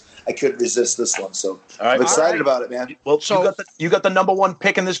 because I couldn't resist this one. So I'm excited about it, man. Well, so you got the number one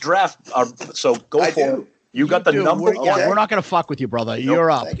pick in this draft. So go for it. You got the number one. We're not going to fuck with you, brother. Nope. You're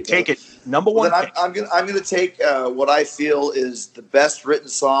up. You, take it. Number one. Well, I'm gonna take what I feel is the best written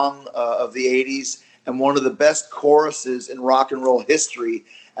song of the 80s and one of the best choruses in rock and roll history.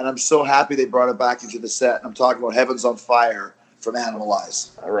 And I'm so happy they brought it back into the set. And I'm talking about Heavens on Fire from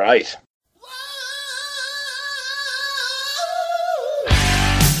Animalize. All right.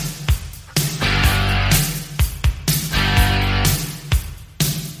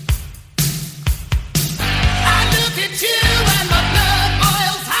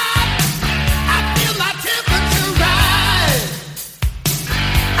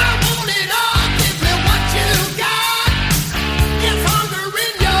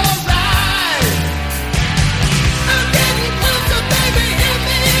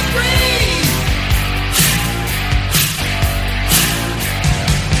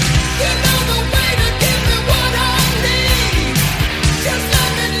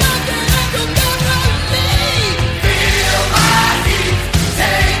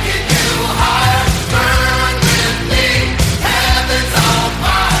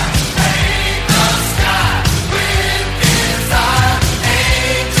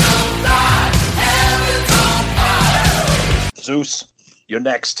 Zeus, you're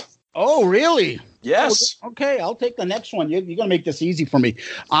next. Oh, really? Yes. Okay, I'll take the next one. You're going to make this easy for me.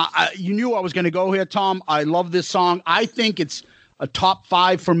 You knew I was going to go here, Tom. I love this song. I think it's a top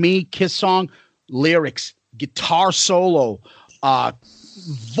 5 for me, Kiss song. Lyrics, guitar solo,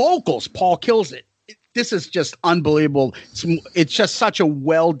 vocals. Paul kills it. This is just unbelievable. It's just such a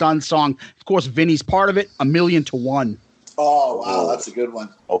well-done song. Of course, Vinny's part of it, 1,000,000 to 1. Oh, wow, that's a good one.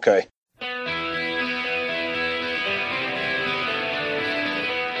 Okay.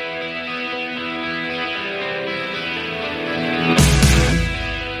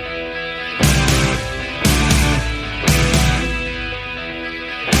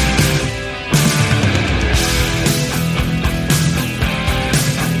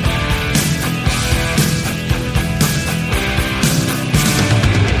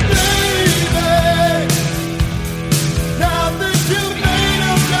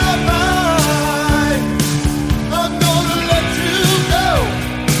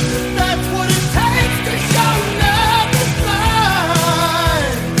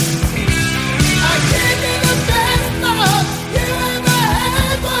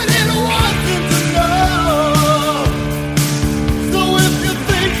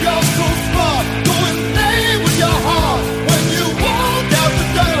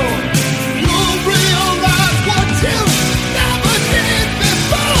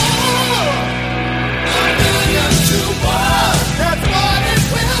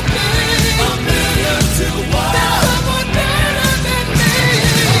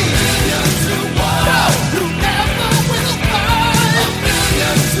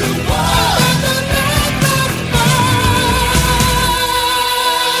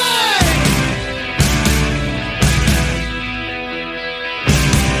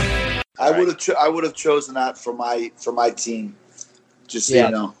 I would have chosen that for my team. Just so you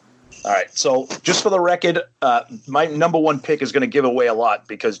know. All right. So just for the record, my number one pick is going to give away a lot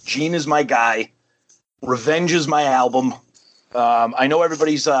because Gene is my guy. Revenge is my album. I know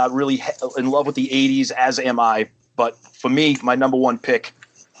everybody's really in love with the 80s, as am I. But for me, my number one pick,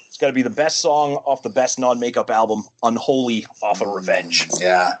 it's got to be the best song off the best non-makeup album, Unholy, off of Revenge.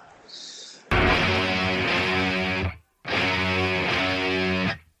 Yeah.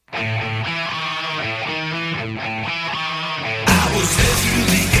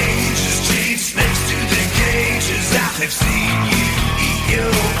 have seen you eat your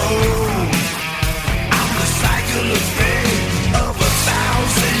own. I'm the cycle of fate of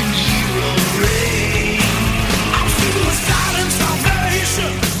 1,000-year-old reign. I'm suicide and salvation,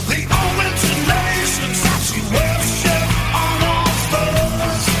 the omen to nations that you worship on all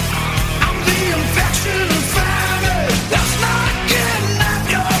fours. I'm the infection of famine that's knocking at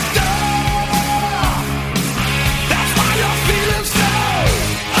your door. That's why you're feeling so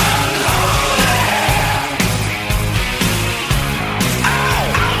unholy. Oh,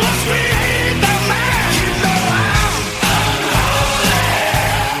 I was created the man, you know I'm unholy.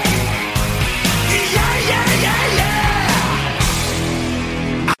 Yeah, yeah, yeah, yeah.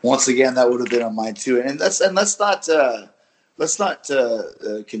 Once again, that would have been on mine too. And let's not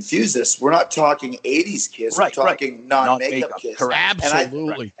confuse this. We're not talking 80s Kiss. Right, We're talking non-makeup Non-makeup, Kiss. correct.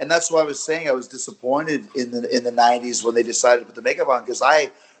 Absolutely. And that's why I was saying I was disappointed in the 90s when they decided to put the makeup on, because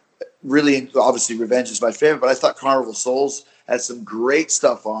I really, obviously Revenge is my favorite, but I thought Carnival Souls had some great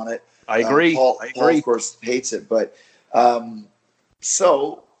stuff on it. I agree. Paul, of course, hates it. But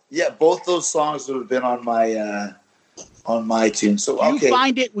so, yeah, both those songs would have been on my tune. So, okay.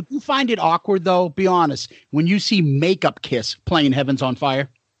 Would you find it awkward, though? Be honest. When you see Makeup Kiss playing Heaven's on Fire?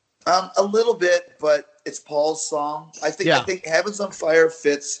 A little bit, but it's Paul's song. I think Heaven's on Fire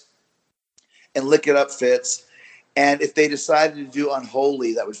fits and Lick It Up fits. And if they decided to do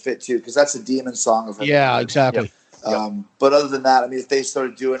Unholy, that would fit too, because that's a demon song of him. Yeah, exactly. But other than that, I mean, if they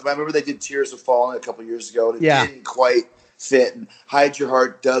started doing, I remember they did Tears of Falling a couple years ago, and it didn't quite fit, and Hide Your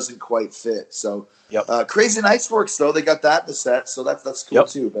Heart doesn't quite fit. So Crazy Nights works though; they got that in the set, so that's cool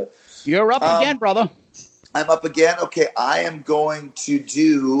too. But you're up again, brother. I'm up again. Okay, I am going to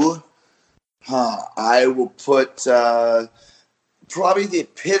do. I will put probably the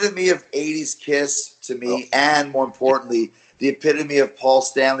epitome of 80s Kiss to me, and more importantly, the epitome of Paul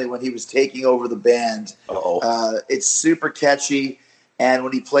Stanley when he was taking over the band. It's super catchy, and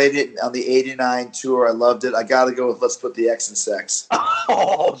when he played it on the 89 tour, I loved it. I got to go with Let's Put the X in Sex.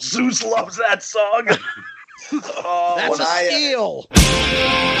 Oh, Zeus loves that song. That's a steal.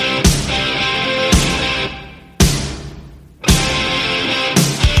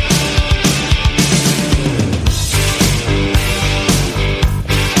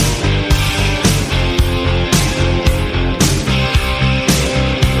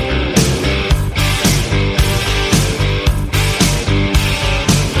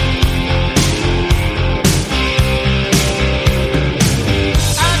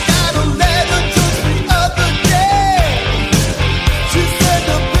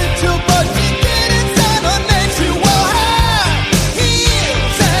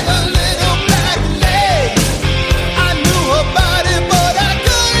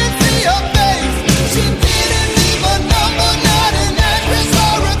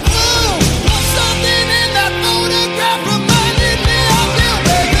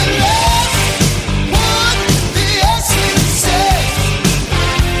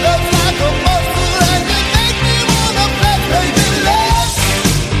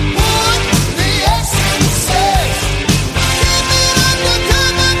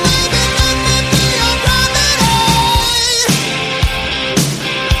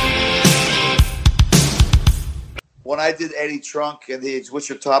 I did Eddie Trunk and what's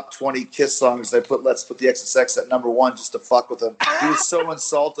your top 20 Kiss songs, I put Let's Put the X in Sex at number 1 just to fuck with him. He was so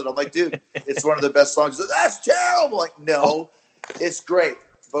insulted. I'm like, dude, it's one of the best songs. He's like, that's terrible. I'm like, no, it's great.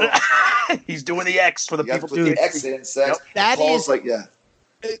 But he's doing the X for the people. Put the X in Sex. That Paul's is like, yeah.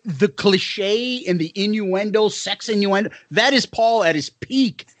 The cliche and the innuendo, sex innuendo, that is Paul at his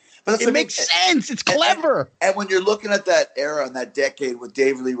peak. But it makes sense. It's clever. And when you're looking at that era and that decade with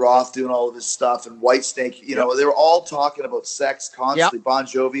David Lee Roth doing all of his stuff and Whitesnake, you know, they were all talking about sex constantly. Bon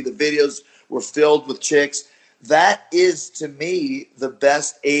Jovi, the videos were filled with chicks. That is, to me, the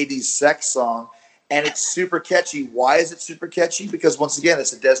best 80s sex song. And it's super catchy. Why is it super catchy? Because, once again,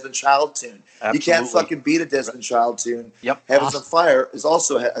 it's a Desmond Child tune. Absolutely. You can't fucking beat a Desmond Child tune. Heavens on Fire is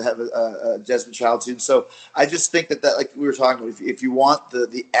also a Desmond Child tune. So I just think that like we were talking about, if you want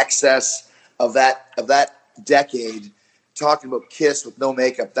the excess of that decade, talking about Kiss with no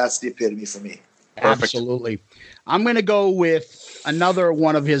makeup, that's the epitome for me. Perfect. Absolutely. I'm going to go with another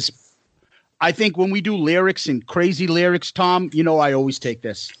one of his. I think when we do lyrics and crazy lyrics, Tom, you know I always take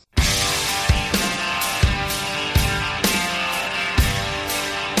this.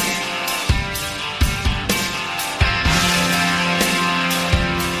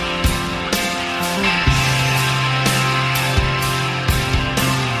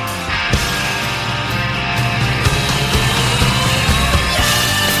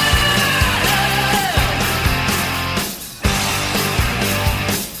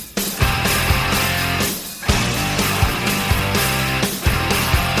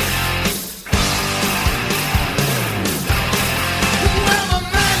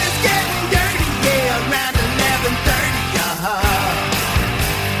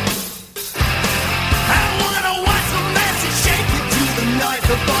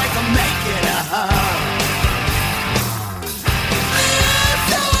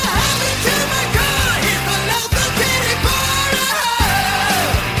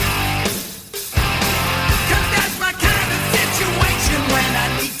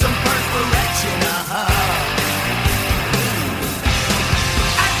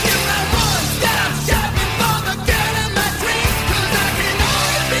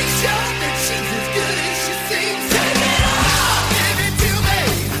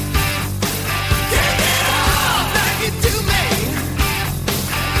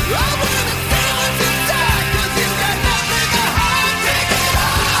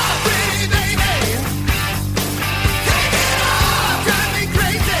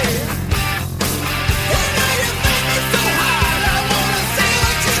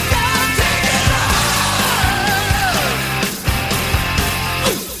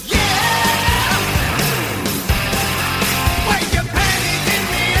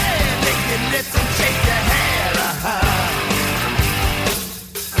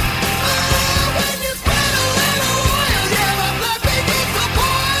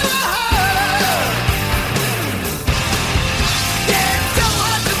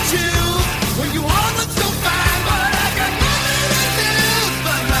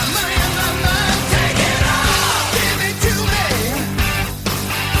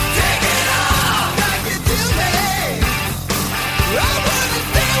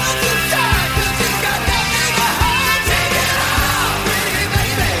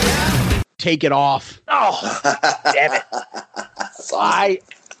 Take It Off. Oh, damn it. I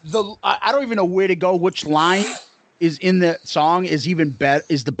don't even know where to go. Which line is in the song is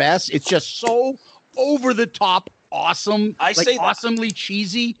the best. It's just so over the top, awesome. Awesomely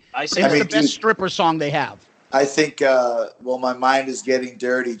cheesy. It's the best stripper song they have. I think, my mind is getting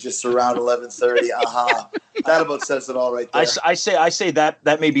dirty just around 11:30. That about says it all right there. I say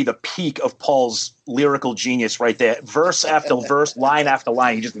that may be the peak of Paul's lyrical genius right there. Verse after verse, line after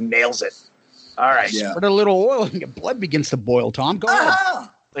line, he just nails it. All right. Yeah. Put a little oil and your blood begins to boil, Tom. Go ahead.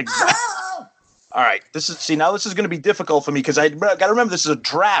 Exactly. All right. This is going to be difficult for me because I got to remember this is a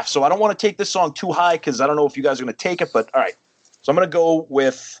draft, so I don't want to take this song too high because I don't know if you guys are going to take it. But all right. So I'm going to go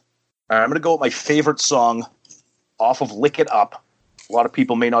with my favorite song off of Lick It Up. A lot of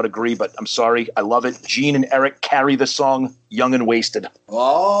people may not agree, but I'm sorry. I love it. Gene and Eric carry the song Young and Wasted.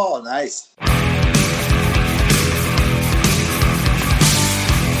 Oh, nice.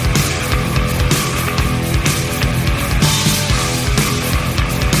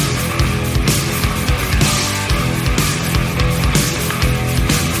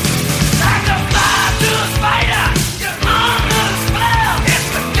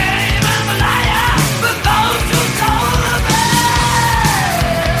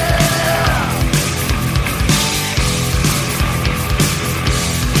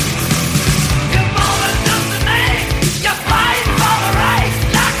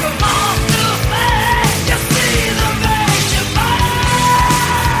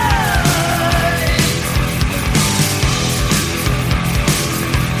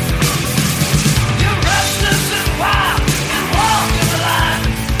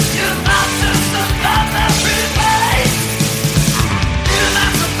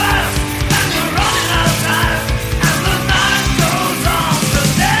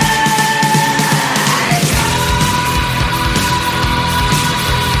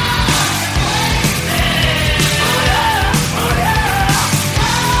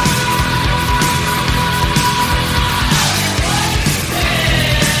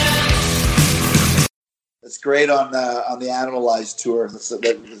 Great on the Animalized tour.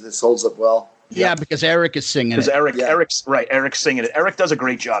 This holds up well. Yeah, because Eric is singing it. Eric's right. Eric's singing it. Eric does a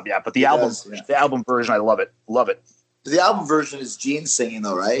great job. Yeah, but the album version, I love it. Love it. The album version is Gene singing,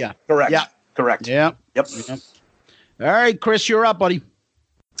 though, right? Yeah, correct. Yeah, correct. Yeah. Yep. All right, Chris, you're up, buddy.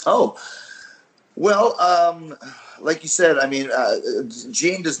 Oh, well, like you said, I mean,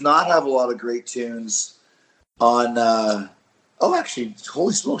 Gene does not have a lot of great tunes on. Oh, actually,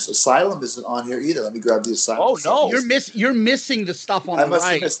 holy smokes! Asylum isn't on here either. Let me grab the Asylum. Oh no, you're missing the stuff on the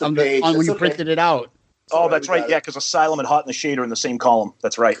right when you printed it out. Oh, that's right. Yeah, because Asylum and Hot in the Shade are in the same column.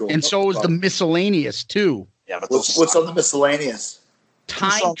 That's right. Cool. And so is the Miscellaneous too. Yeah, but what's on the Miscellaneous?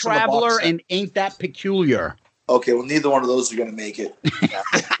 Time Traveler and Ain't That Peculiar. Okay, well, neither one of those are going to make it.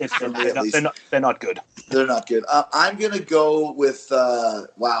 They're not good. They're not good. I'm going to go with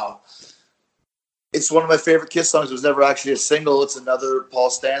wow. It's one of my favorite Kiss songs. It was never actually a single. It's another Paul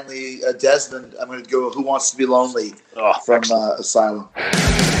Stanley, Desmond. I'm going to go Who Wants to Be Lonely from Asylum.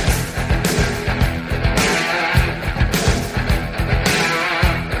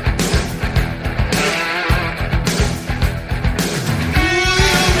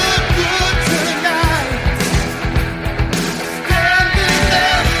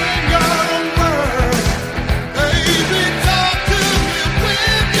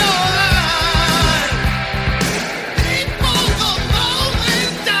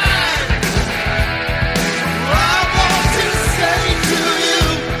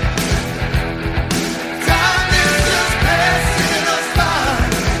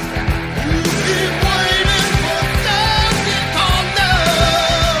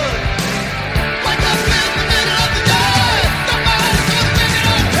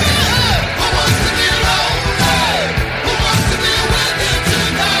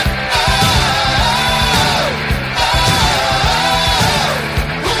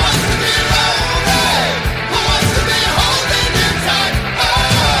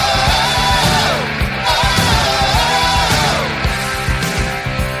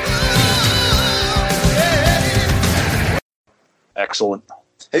 Excellent.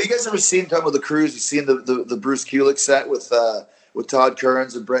 Have you guys ever seen, talking about the Cruise, you've seen the Bruce Kulick set with Todd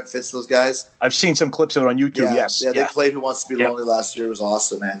Kearns and Brent Fitz, those guys? I've seen some clips of it on YouTube, yes. Yeah, they played Who Wants to Be Lonely last year. It was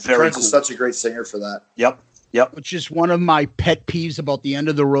awesome, man. Kearns is such a great singer for that. Yep. Which is one of my pet peeves about the End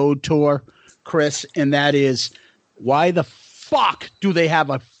of the Road tour, Chris, and that is, why the fuck do they have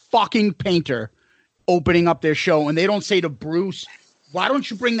a fucking painter opening up their show and they don't say to Bruce, why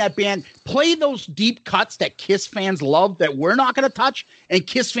don't you bring that band, play those deep cuts that Kiss fans love that we're not going to touch, and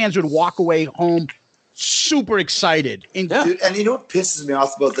Kiss fans would walk away home super excited. Dude, and you know what pisses me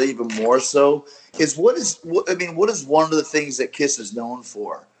off about that even more so is what is one of the things that Kiss is known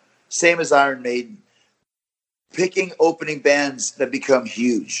for? Same as Iron Maiden. Picking opening bands that become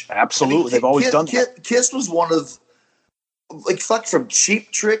huge. Absolutely. They've always done that. Kiss was one of, like, from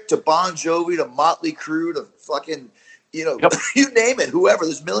Cheap Trick to Bon Jovi to Motley Crue to fucking, you name it, whoever.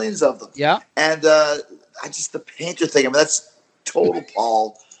 There's millions of them. Yeah. And the Painter thing, I mean, that's total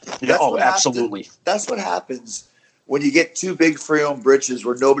Paul. Absolutely. That's what happens when you get too big for your own britches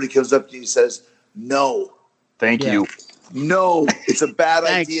where nobody comes up to you and says, no. Thank you. No, it's a bad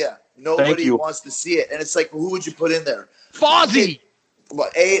idea. Nobody wants to see it. And it's like, who would you put in there? Fozzy.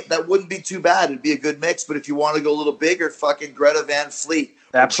 Well, that wouldn't be too bad. It'd be a good mix. But if you want to go a little bigger, fucking Greta Van Fleet,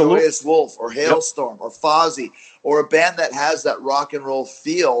 absolutely, or Joyous Wolf, or Hailstorm, or Fozzy, or a band that has that rock and roll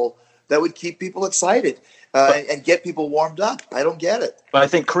feel that would keep people excited and get people warmed up. I don't get it. But I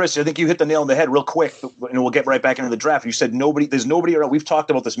think, Chris, you hit the nail on the head real quick, and we'll get right back into the draft. You said there's nobody around. We've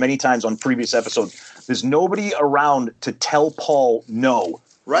talked about this many times on previous episodes. There's nobody around to tell Paul no.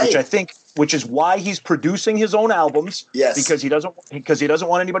 Right. Which is why he's producing his own albums. Yes. Because he doesn't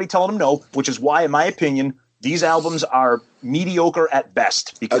want anybody telling him no, which is why, in my opinion, these albums are mediocre at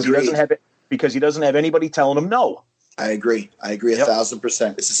best because he doesn't have anybody telling him no. I agree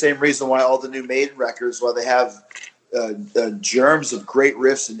 1,000%. It's the same reason why all the new Maiden records, while they have germs of great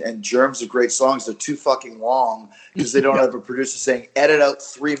riffs and germs of great songs, they're too fucking long because they don't have a producer saying, edit out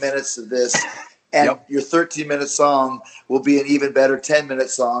 3 minutes of this. And your 13-minute song will be an even better 10-minute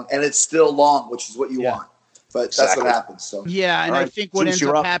song, and it's still long, which is what you want. But that's what happens. So I think what ends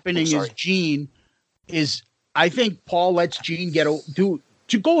up happening is Gene I think Paul lets Gene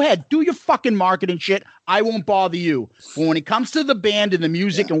go ahead, do your fucking marketing shit. I won't bother you. But when it comes to the band and the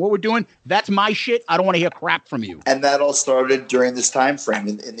music and what we're doing, that's my shit. I don't want to hear crap from you. And that all started during this time frame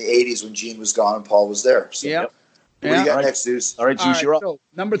in the 80s when Gene was gone and Paul was there. So, What do you got next, Zeus? All right, Zeus, you're up. So,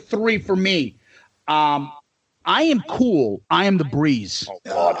 number 3 for me. I am cool. I am the breeze. Oh,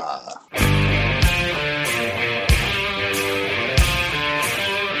 God.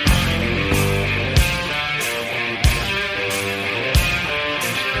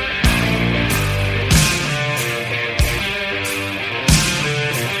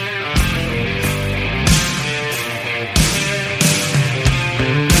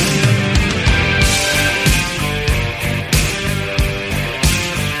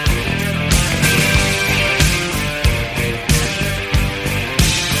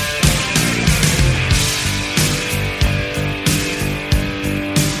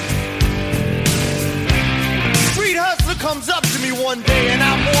 Comes up to me one day and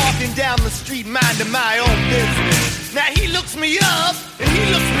I'm walking down the street minding my own business. Now he looks me up and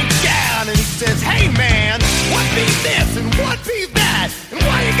he looks me down and he says, hey man, what be this and what be that? And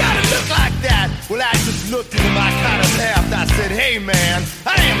why you gotta look like that? Well, I just looked at him, I kind of laughed. I said, hey man,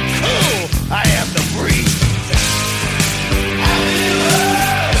 I am cool. I am the breeze.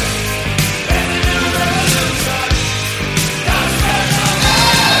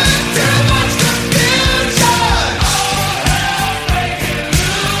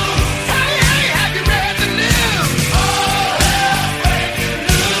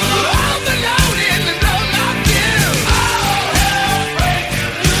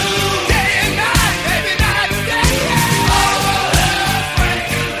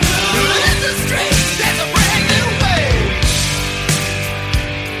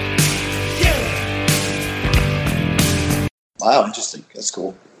 Wow, interesting. That's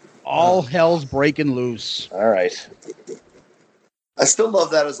cool. All hell's breaking loose. All right. I still love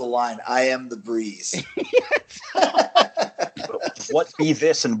that as a line. I am the breeze. What be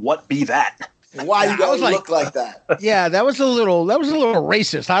this and what be that? Why you gotta look like that? Yeah, that was a little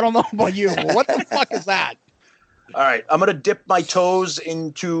racist. I don't know about you. But what the fuck is that? All right, I'm gonna dip my toes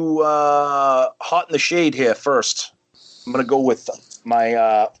into Hot in the Shade here first. I'm gonna go with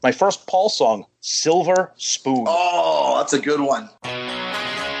my first Paul song, Silver Spoon. Oh, that's a good one.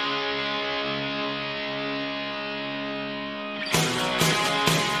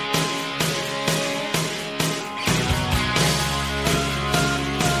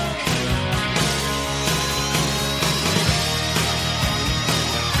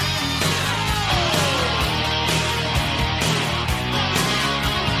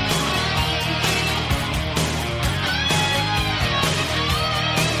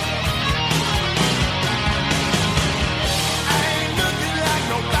 I ain't looking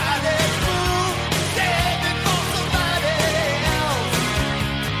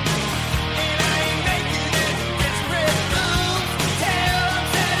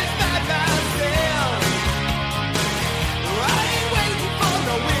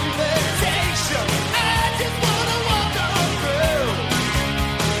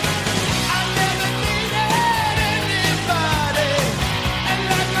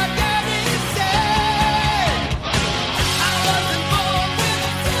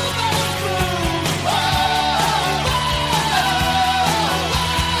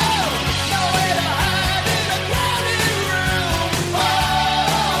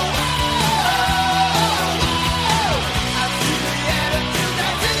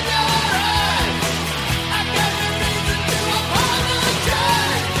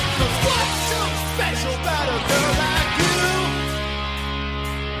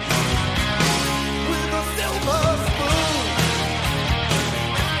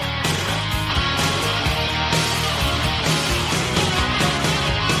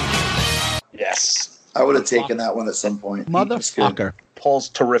I would have taken that one at some point. Motherfucker. Paul's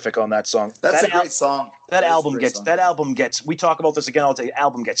terrific on that song. That's a great song. That album gets, we talk about this again all day,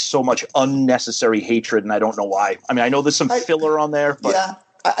 album gets so much unnecessary hatred, and I don't know why. I mean, I know there's some filler on there, but yeah,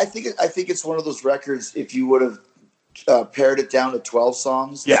 I think it's one of those records, if you would have pared it down to 12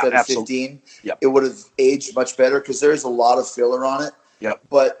 songs instead of 15, it would have aged much better, because there's a lot of filler on it. Yep.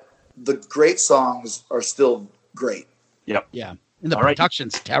 But the great songs are still great. Yep. Yeah. And the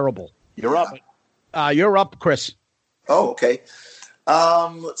production's terrible. You're up. You're up, Chris. Oh, okay.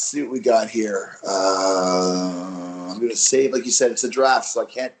 Let's see what we got here. I'm going to save, like you said, it's a draft, so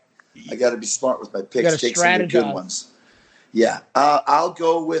I got to be smart with my picks. Take some of the good ones. Yeah. I'll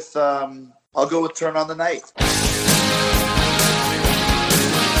go with Turn on the Night.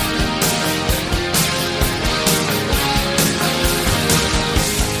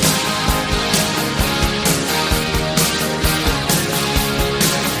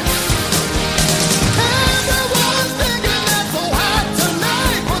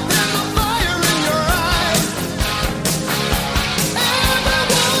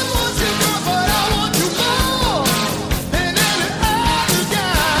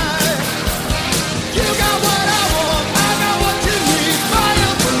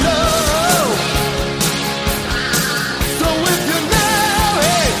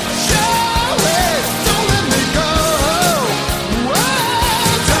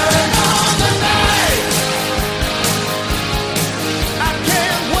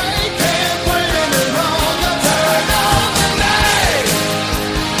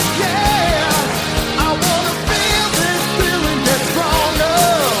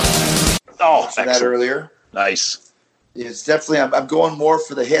 That earlier. Nice. It's definitely, I'm going more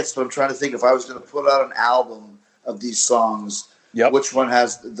for the hits, but I'm trying to think if I was going to put out an album of these songs, which one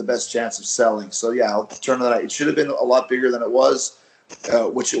has the best chance of selling. So yeah, I'll Turn on the Night. It should have been a lot bigger than it was,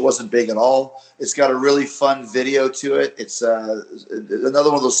 which it wasn't big at all. It's got a really fun video to it. It's another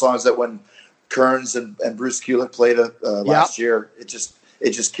one of those songs that when Kearns and Bruce Kulick played last year, it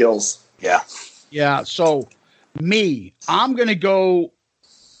just kills. Yeah. Yeah. So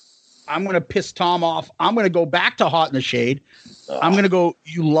I'm going to piss Tom off. I'm going to go back to Hot in the Shade. I'm going to go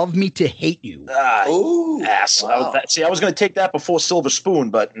You Love Me to Hate You. Ooh. Ass. Wow. I was going to take that before Silver Spoon,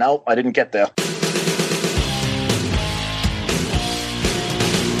 but no, I didn't get there.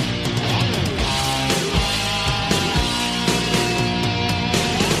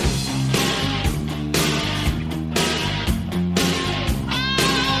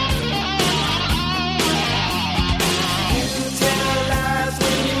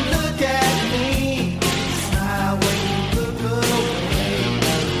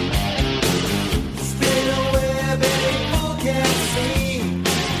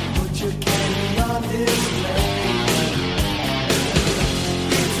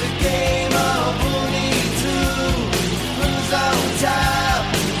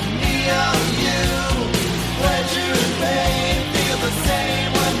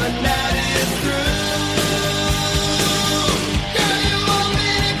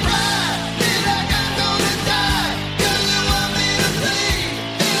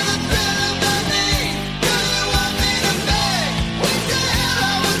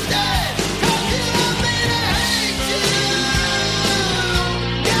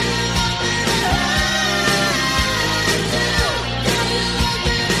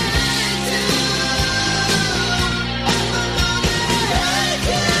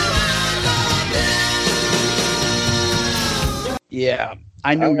 Yeah,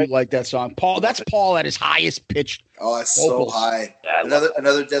 I knew you liked that song, Paul. That's Paul at his highest pitched. Oh, it's so high.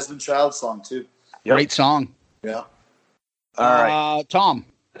 Another Desmond Child song too. Yep. Great song. Yeah. All right, Tom.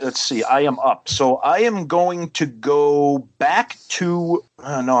 Let's see. I am up, so I am going to go back to. No,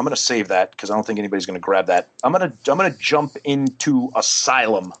 I'm going to save that because I don't think anybody's going to grab that. I'm going to jump into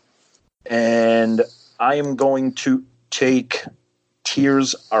Asylum, and I am going to take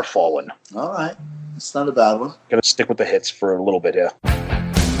Tears Are Falling. All right. It's not a bad one. Going to stick with the hits for a little bit here.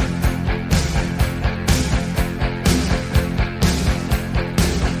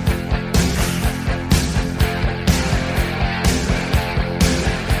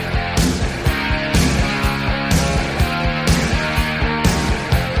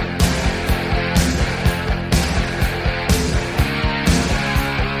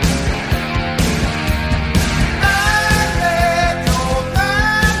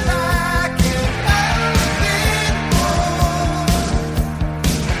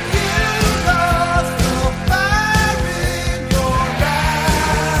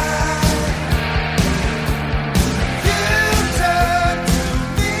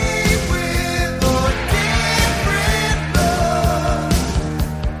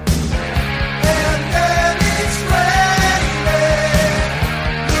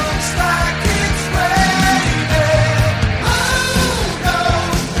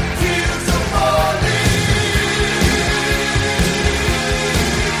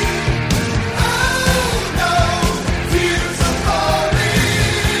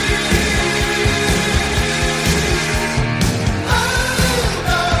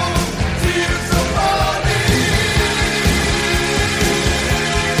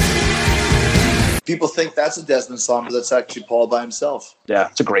 that's a Desmond song, but that's actually Paul by himself. Yeah,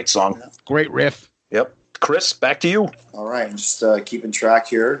 it's a great song. Yeah. Great riff. Yep. Chris, back to you. All right, I'm just keeping track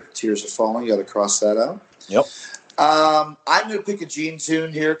here. Tears Are Falling. You got to cross that out. Yep. I'm going to pick a Gene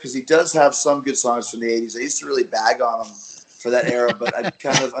tune here because he does have some good songs from the 80s. I used to really bag on him for that era, but I'm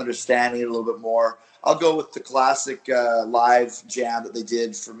kind of understanding it a little bit more. I'll go with the classic live jam that they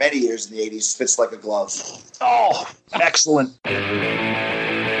did for many years in the 80s, Fits Like a Glove. Oh, excellent.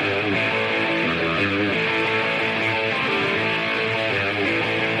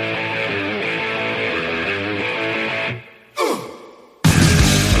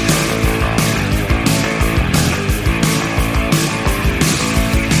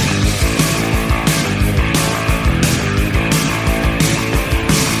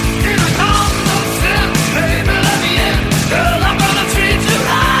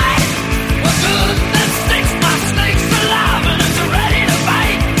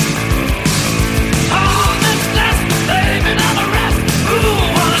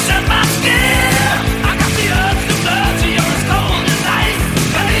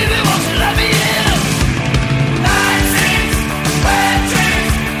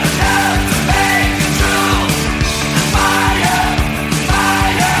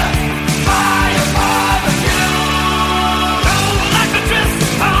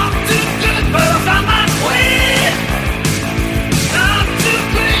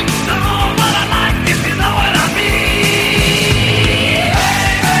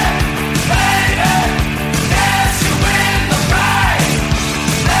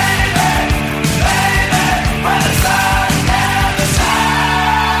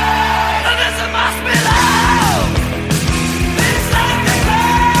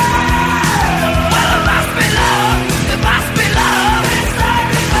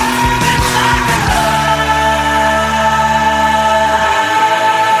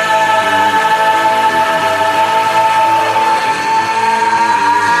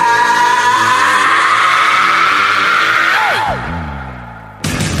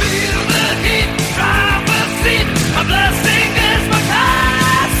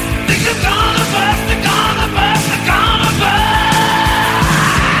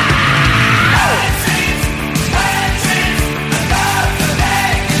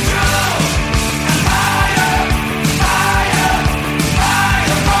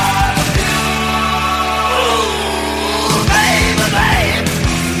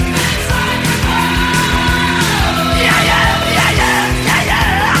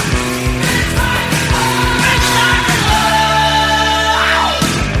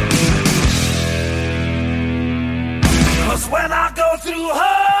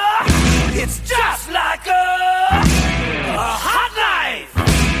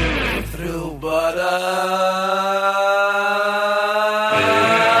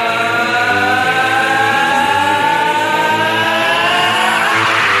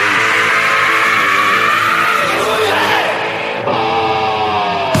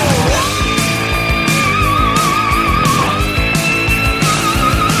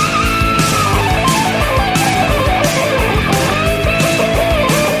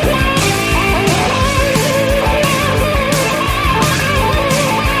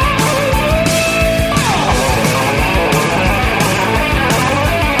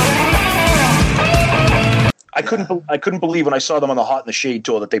 I couldn't believe when I saw them on the Hot in the Shade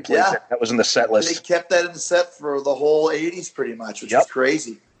tour that they played that. That was in the set list. They kept that in the set for the whole 80s pretty much, which is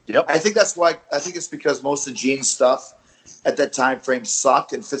crazy. Yep. I think that's why. I think it's because most of Gene's stuff at that time frame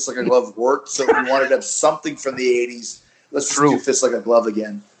sucked and Fits Like a Glove worked. So we wanted to have something from the 80s. Let's just do Fits Like a Glove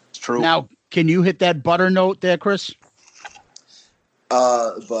again. It's true. Now, can you hit that butter note there, Chris?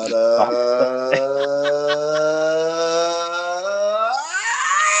 Something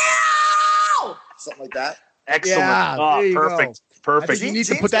like that. Excellent. Yeah, perfect. Perfect. You need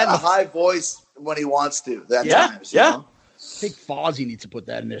to put that in a high voice when he wants to. Times, you know? I think Fozzy needs to put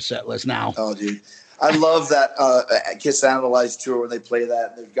that in their set list now. Oh, dude. I love that Kiss Analyze tour when they play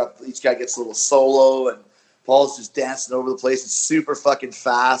that. And they've got each guy gets a little solo, and Paul's just dancing over the place. It's super fucking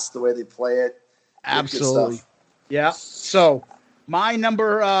fast the way they play it. Absolutely. Yeah. So my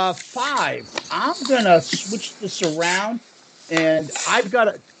number 5. I'm gonna switch this around, and I've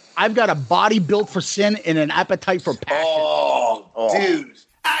got a body built for sin and an appetite for passion. Oh. Dude.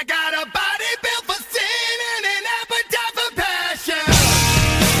 I got a body built for sin and an appetite for passion.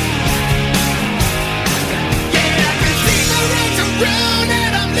 Yeah, I can see the road to run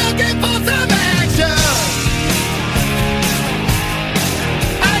and I'm looking for some action.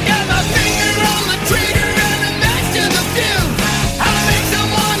 I got my finger on the trigger and a match to the fuse. I'll make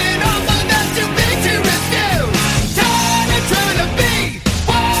someone an offer that's too big to refuse. Tired of trying to be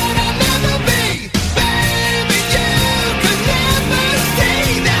what I'll never be. Baby,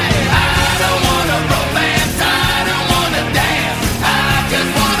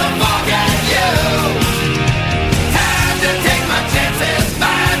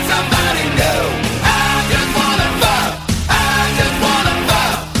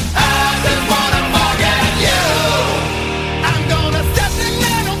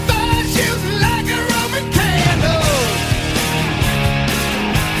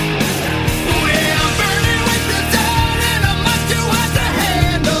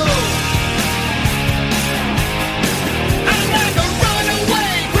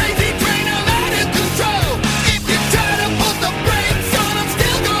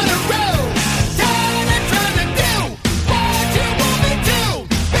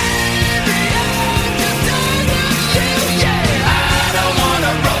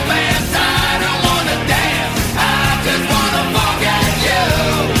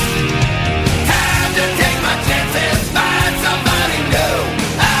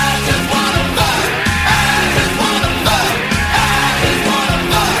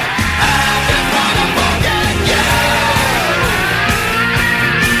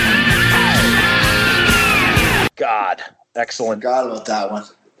 Excellent. Forgot about that one.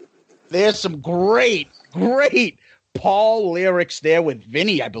 There's some great Paul lyrics there with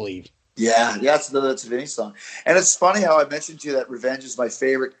Vinny, I believe. Yeah, that's a Vinny song. And it's funny how I mentioned to you that Revenge is my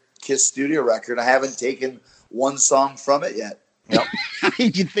favorite Kiss studio record. I haven't taken one song from it yet. Yep.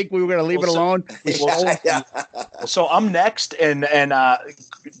 Did you think we were going to leave it alone? Yeah. So I'm next, and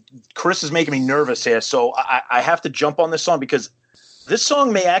Chris is making me nervous here. So I have to jump on this song because this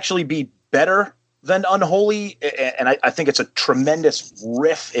song may actually be better than Unholy, and I think it's a tremendous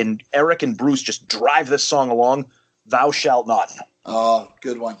riff, and Eric and Bruce just drive this song along. Thou Shalt Not. Oh,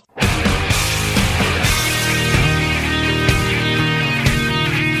 good one.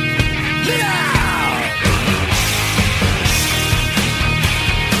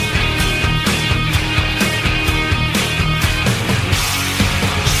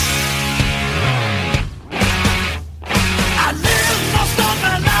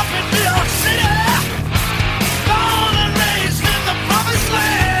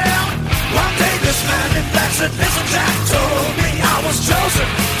 Listen, Jack told me I was chosen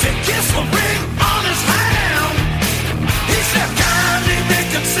to kiss the ring on his hand. He said, kindly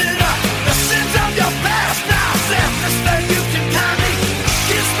reconsider the sins of your past. Now, said, mister, you can kindly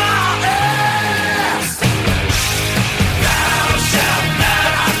kiss my ass. Thou shalt not,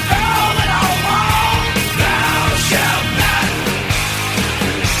 I know that I'm wrong. Thou shalt not.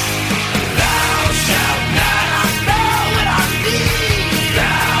 Thou shalt not, I know what I need.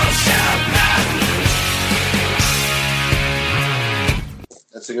 Thou shalt not.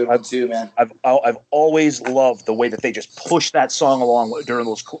 That's a good one too, man. I've always loved the way that they just push that song along during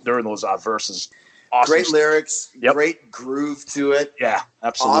those verses. Awesome. Great lyrics, Yep. great groove to it. Yeah,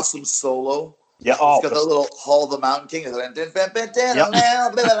 absolutely. Awesome solo. Yeah. It's got the little Hall of the Mountain King.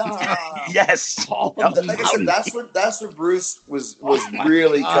 Yes. Like I said, that's where Bruce was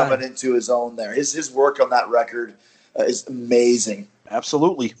really coming into his own there. His work on that record is amazing.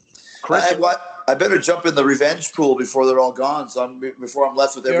 Absolutely. Chris, I better jump in the revenge pool before they're all gone. So before I'm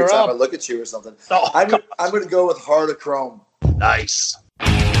left with every time I look at you or something. Oh, I'm going to go with Heart of Chrome. Nice.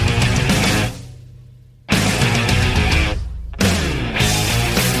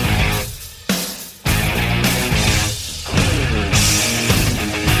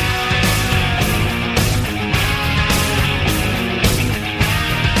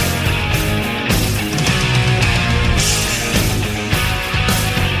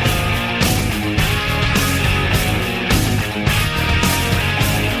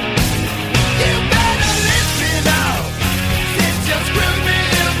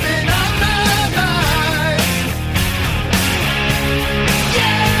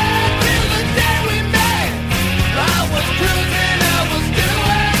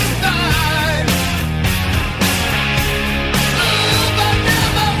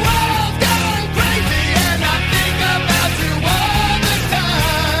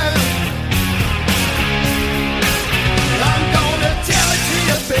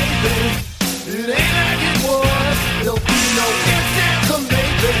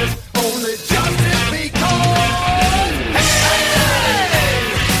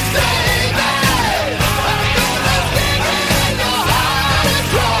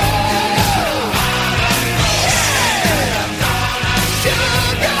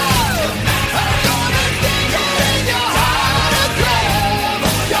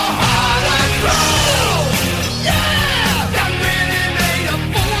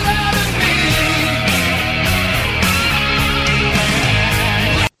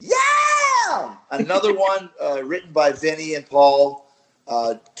 Another one written by Vinny and Paul,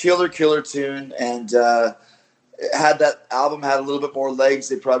 killer tune, and had that album had a little bit more legs,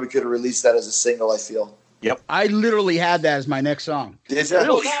 they probably could have released that as a single, I feel. Yep. I literally had that as my next song. Did you?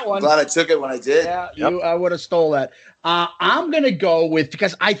 Really? I'm glad I took it when I did. Yeah, I would have stole that. I'm going to go with,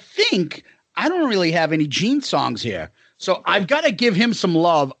 because I think I don't really have any Gene songs here. So I've got to give him some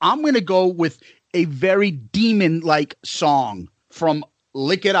love. I'm going to go with a very demon-like song from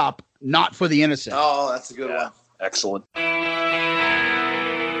Lick It Up, Not for the Innocent. Oh, that's a good one. Excellent.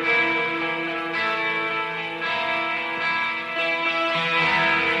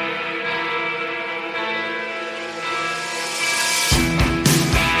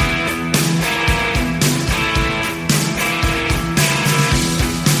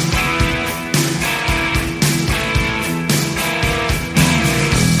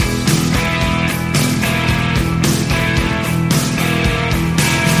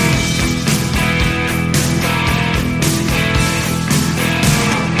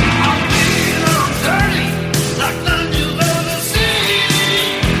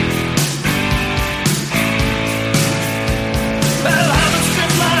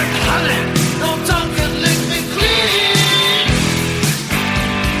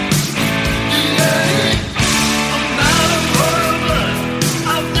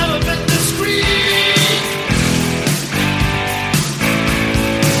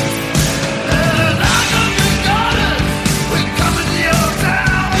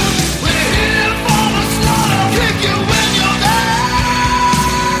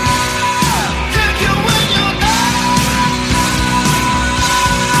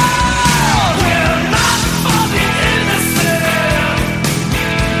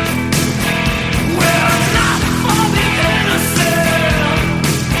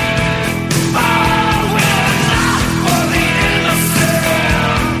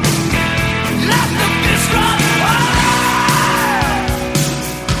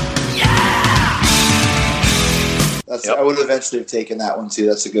 I would eventually have taken that one too.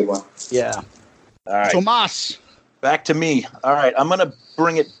 That's a good one. Yeah. All right. Tomas. Back to me. All right. I'm gonna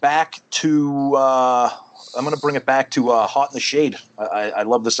bring it back to Hot in the Shade. I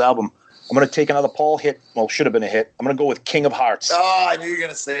love this album. I'm gonna take another Paul hit. Well, should have been a hit. I'm gonna go with King of Hearts. Oh, I knew you were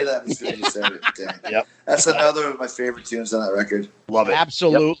gonna say that as soon as you said it. Dang. Yep. That's another of my favorite tunes on that record. Love it.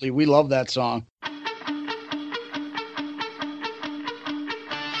 Absolutely. We love that song.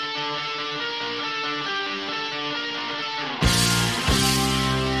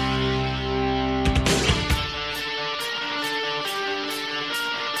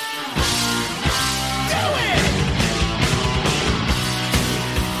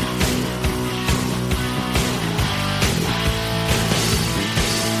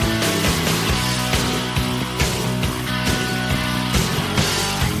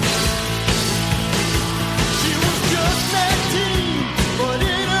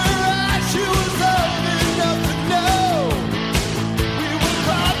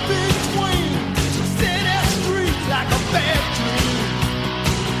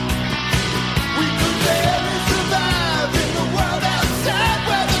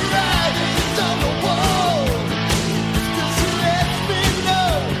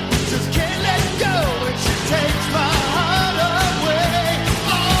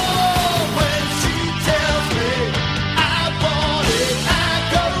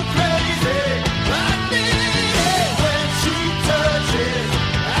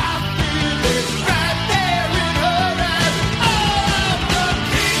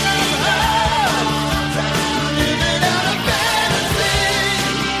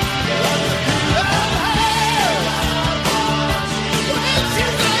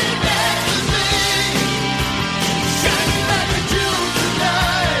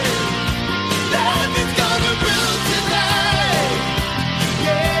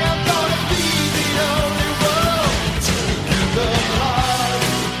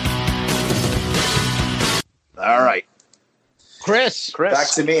 Chris.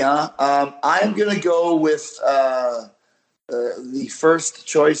 Back to me, huh? I'm going to go with the first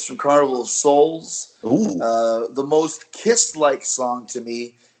choice from Carnival of Souls. The most Kiss-like song to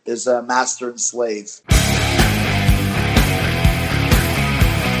me is Master and Slave.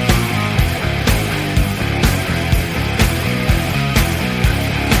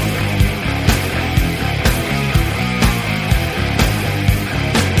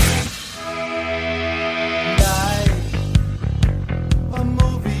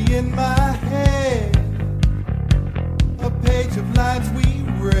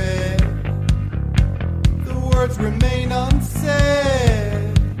 Remain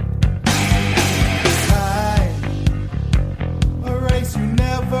unsaid. Time, a race you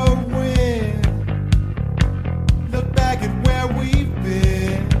never win. Look back at where we've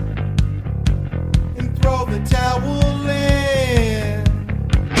been and throw the towel in.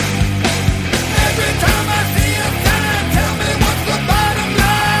 Every time I see a sign, tell me what's the bottom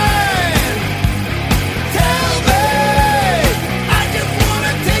line. Tell me, I just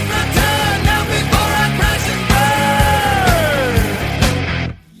wanna take my time now before I crash and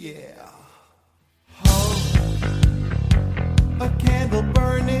a candle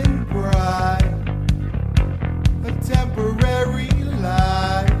burning bright, a temporary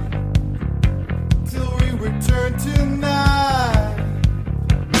light, till we return tonight.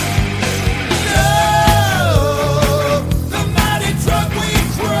 No, the mighty truck we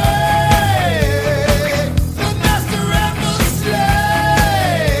crave, the master and the slave,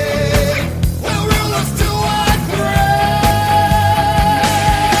 will rule us to our grave.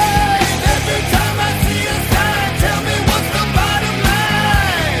 Every time I see a sign, tell me what's the bottom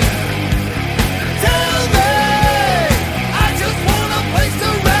line. Tell me, I just want a place to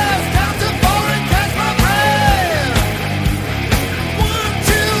rest, down to 4 and catch my breath. 1,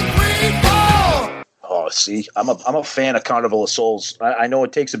 2, 3, 4. Oh, see, I'm a fan of Carnival of Souls. I know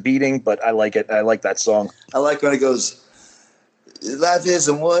it takes a beating, but I like it. I like that song. I like when it goes, life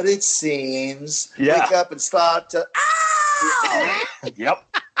isn't what it seems. Yeah. Wake up and start to, ow! Yep.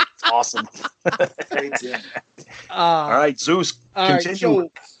 It's awesome. Great tune. All right, Zeus, All right, continue.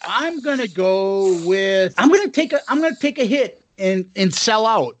 so I'm gonna go with I'm gonna take a hit and sell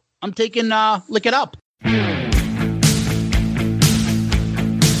out. I'm taking Lick It Up.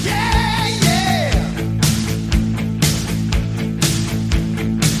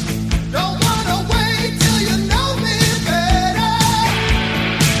 Don't wanna wait till you know me better.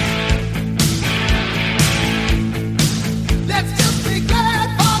 Let's just be glad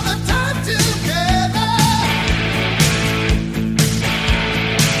for the time together.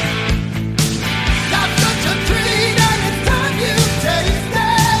 Life's such a treat and it's time you taste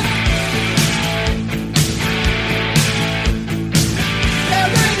it.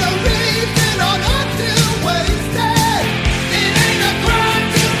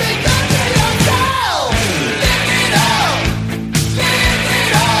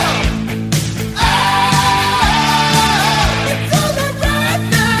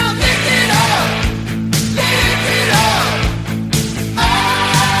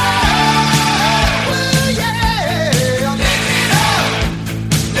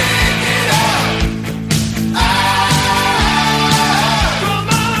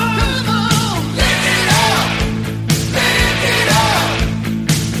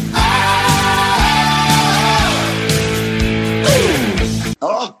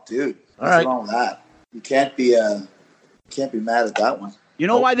 dude. All What's right. wrong with that? You can't be mad at that one. You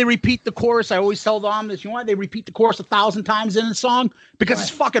know why they repeat the chorus? I always tell them this. You know why they repeat the chorus 1,000 times in the song? Because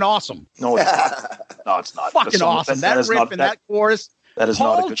it's fucking awesome. No, it's not. No, it's not. Fucking awesome. That riff not, and that chorus. That is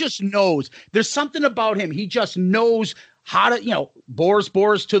Paul not a good. just knows. There's something about him. He just knows how to,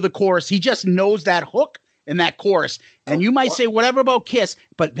 Boris to the chorus. He just knows that hook and that chorus. And you might say whatever about Kiss,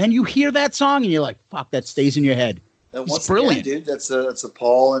 but then you hear that song and you're like, fuck, that stays in your head. It's brilliant, dude. That's a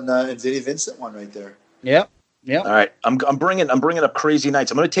Paul and Vinnie Vincent one right there. Yep. All right, I'm bringing up Crazy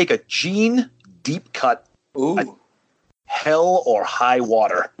Nights. I'm going to take a Gene deep cut. Ooh, Hell or High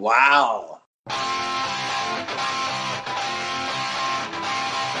Water. Wow.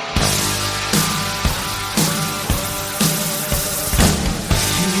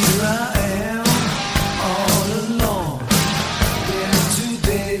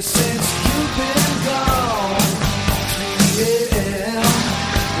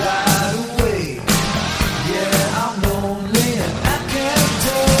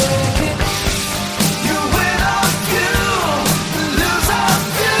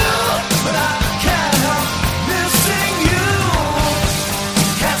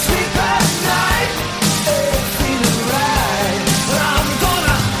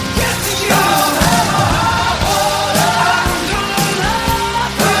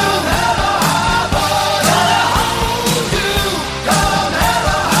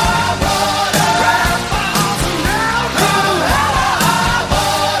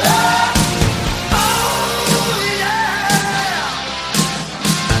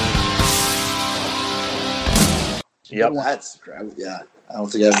 Yep. I don't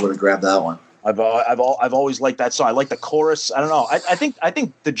think I would have grabbed that one. I've always liked that song. I like the chorus. I don't know. I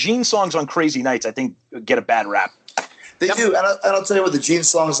think the Gene songs on Crazy Nights get a bad rap. They do, and I'll tell you what, the Gene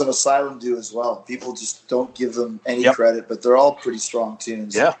songs on Asylum do as well. People just don't give them any credit, but they're all pretty strong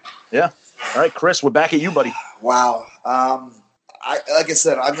tunes. Yeah. All right, Chris, we're back at you, buddy. Wow. Like I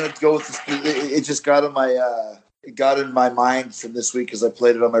said, I'm going to go with this. It just got in my mind from this week because I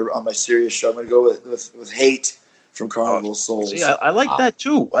played it on my serious show. I'm going to go with Hate from Carnival Souls. See, I like that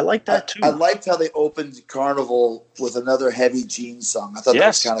too. I liked how they opened Carnival with another heavy Gene song. I thought that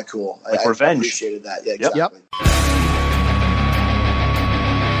was kind of cool. Like Revenge. I appreciated that. Yeah, exactly.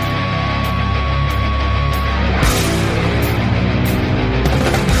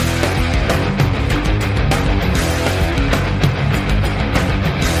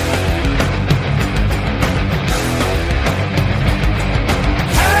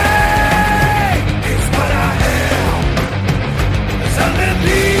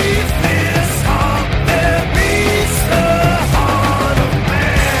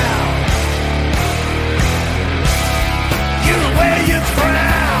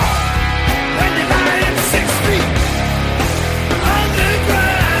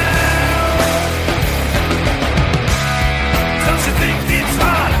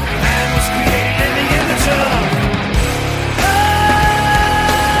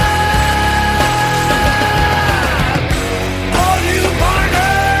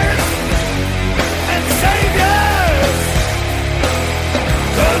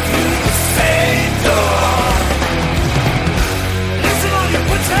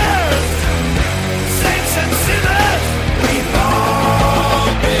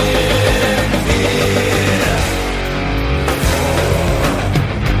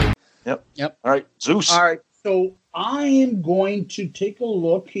 Yep. Yep. All right, Zeus. All right, so I am going to take a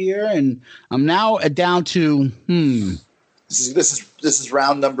look here, and I'm now down to This is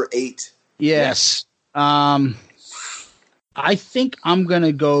round number 8. Yes. I think I'm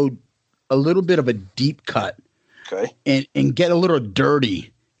gonna go a little bit of a deep cut. Okay. And get a little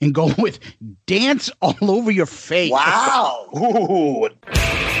dirty and go with Dance All Over Your Face. Wow. Ooh.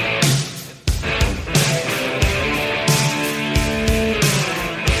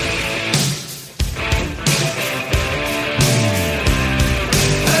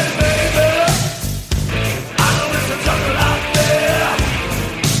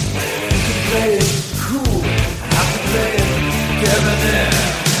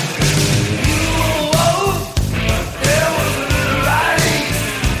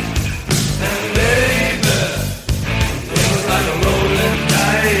 Rolling down.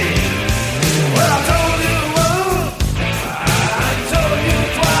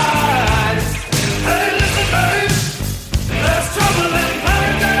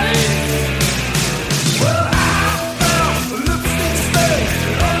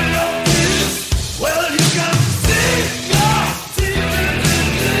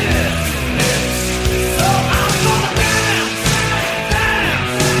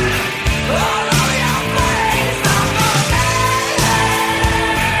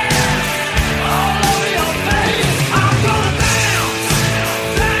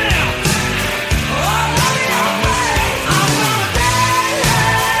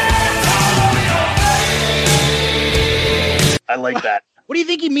 like that. What do you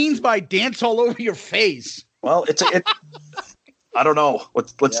think he means by dance all over your face? Well, I don't know.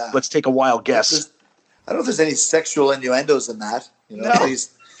 Let's take a wild guess. I don't know if there's any sexual innuendos in that. You know, No.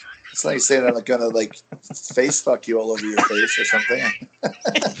 it's like saying I'm gonna like face fuck you all over your face or something.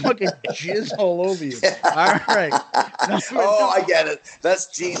 Fucking jizz all over you. All right. Oh, I get it. That's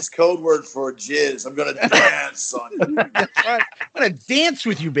Gene's code word for jizz. I'm gonna dance on you. That's right. I'm gonna dance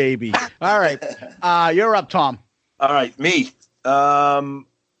with you, baby. All right. You're up, Tom. All right, me. I'm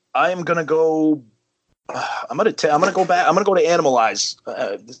gonna go. I'm gonna go back. I'm gonna go to Animalize.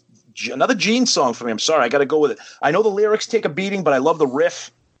 Another Gene song for me. I'm sorry, I got to go with it. I know the lyrics take a beating, but I love the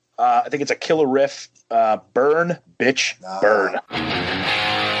riff. I think it's a killer riff. Burn, bitch, burn.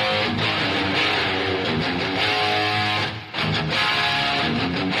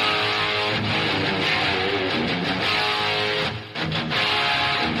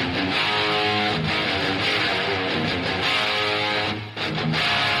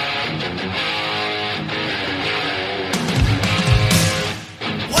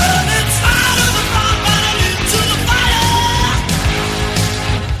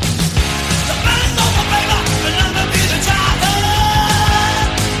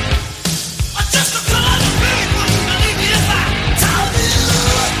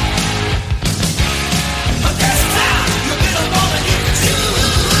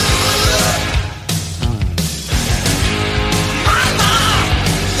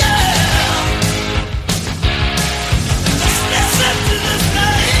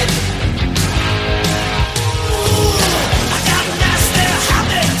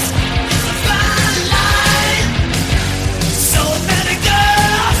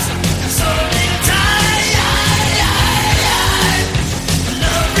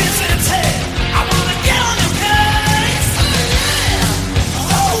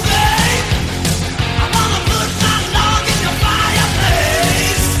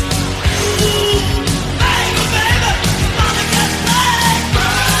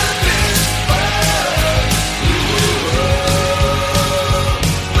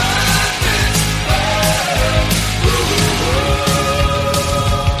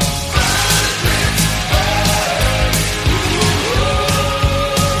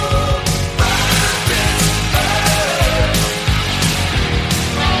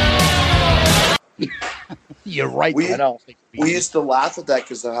 You're right. We used to laugh at that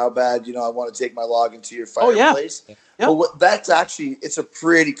because of how bad, I want to take my log into your fireplace. Yeah. But that's actually, it's a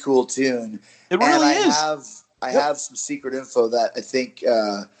pretty cool tune. It really is. I have some secret info that I think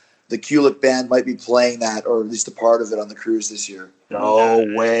the Kulik band might be playing that, or at least a part of it on the cruise this year. No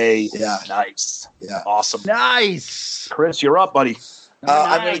way. Yeah. Nice. Yeah. Awesome. Nice. Chris, you're up, buddy.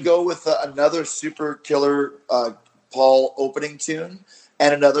 I'm going to go with another super killer Paul opening tune.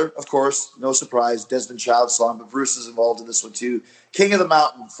 And another, of course, no surprise, Desmond Child song, but Bruce is involved in this one too. King of the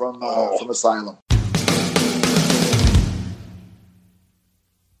Mountain from Asylum.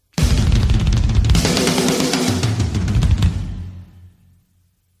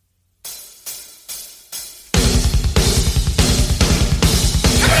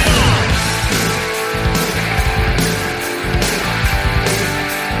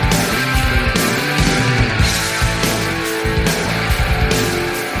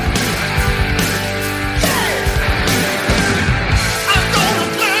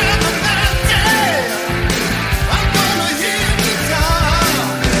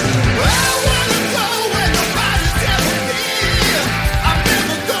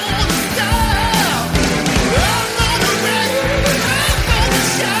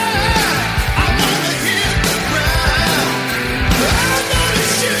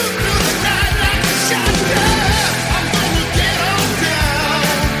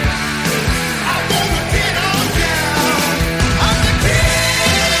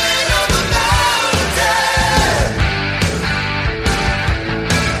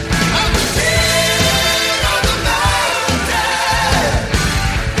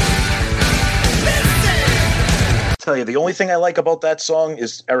 Tell you, the only thing I like about that song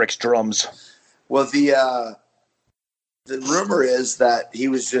is Eric's drums. Well, the rumor is that he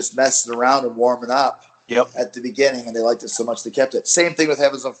was just messing around and warming up at the beginning, and they liked it so much they kept it. Same thing with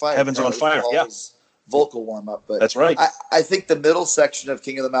Heaven's on Fire. Heaven's on Fire, yeah. Vocal warm up, but that's right. I think the middle section of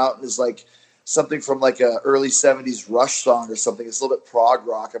King of the Mountain is like something from like a early 70s Rush song or something. It's a little bit prog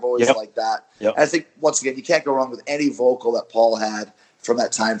rock. I've always liked that. Yep. And I think, once again, you can't go wrong with any vocal that Paul had from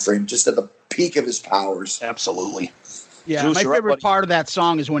that time frame, just at the peak of his powers. Absolutely. Yeah, Zeus, my you're up, favorite buddy. part of that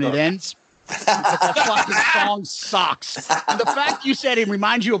song is when it ends. That fucking song sucks. And the fact you said it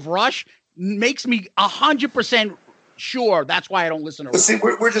reminds you of Rush makes me 100% sure. That's why I don't listen to But rock. see,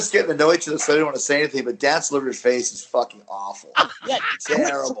 we're just getting to know each other, so I didn't want to say anything. But Dance Delivery's face is fucking awful. Yeah,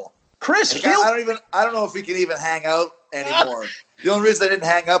 Terrible. Chris, Like, I don't know if we can even hang out anymore. The only reason I didn't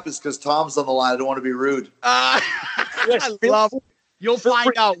hang up is because Tom's on the line. I don't want to be rude. I love. You'll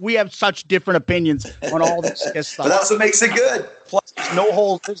find out we have such different opinions on all this stuff. But that's what makes it good. Plus, there's no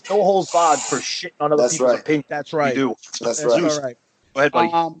holds barred for shitting on other people's opinions. That's right. You do. That's right. All right. Go ahead, buddy.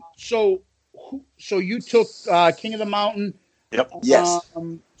 So you took King of the Mountain. Yep. Yes.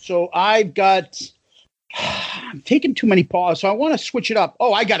 So I've got. I'm taking too many pauses, so I want to switch it up.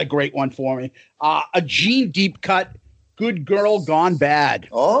 Oh, I got a great one for me. A Gene deep cut. Good Girl Gone Bad.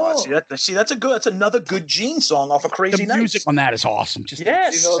 Oh, that's another good Gene song off of Crazy The Nights. music on that is awesome. Just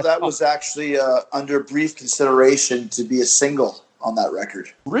yes. You know, that was actually under brief consideration to be a single on that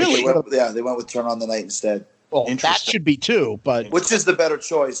record. Really? They went with Turn on the Night instead. Well, that should be too, but which is the better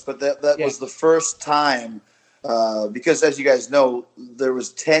choice. But that was the first time, because as you guys know, there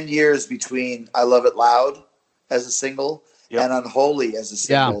was 10 years between I Love It Loud as a single and Unholy as a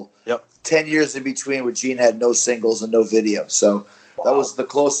single. Yeah. Yep. 10 years in between where Gene had no singles and no video. So that was the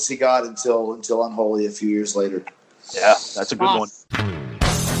closest he got until Unholy a few years later. Yeah, that's a good one.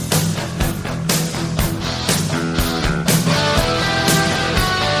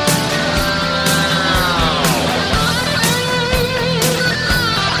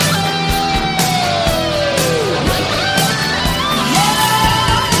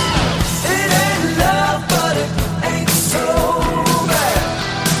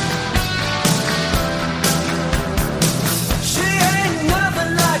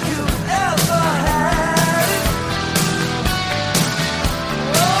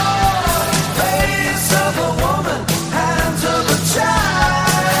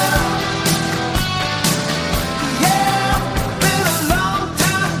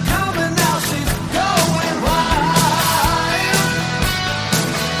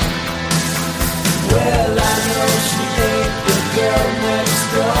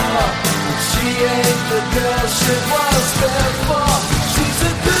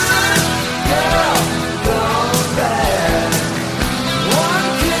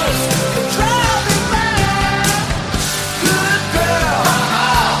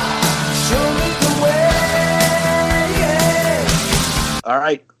 All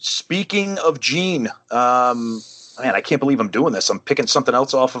right. Speaking of Gene, man, I can't believe I'm doing this. I'm picking something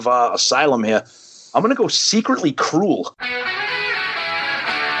else off of Asylum here. I'm going to go Secretly Cruel.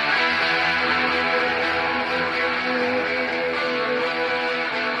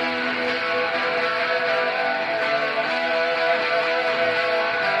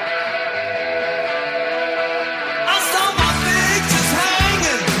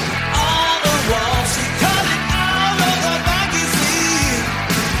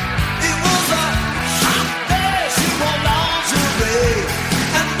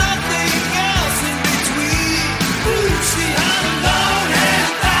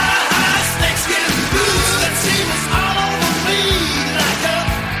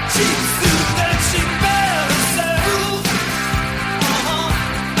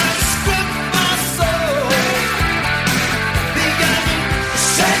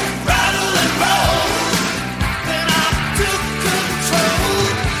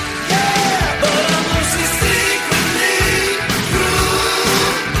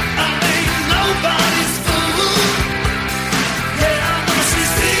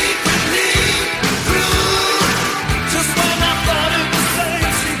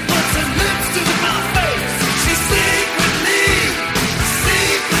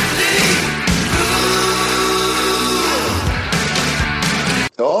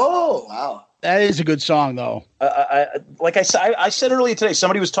 That is a good song, though. Like I said earlier today,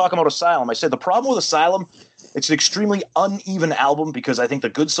 somebody was talking about Asylum. I said the problem with Asylum, it's an extremely uneven album because I think the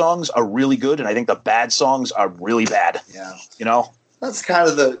good songs are really good and I think the bad songs are really bad. Yeah, you know, that's kind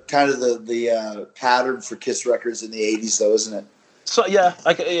of the pattern for Kiss records in the '80s, though, isn't it? So yeah,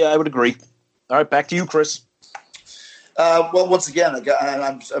 I would agree. All right, back to you, Chris. Well, once again,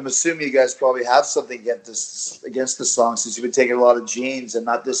 I'm assuming you guys probably have something against this song since you've been taking a lot of Gene's and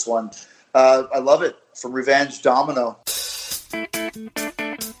not this one. I love it, from Revenge Domino.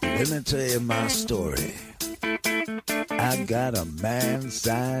 Let me tell you my story. I got a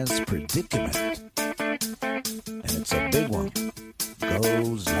man-sized predicament, and it's a big one.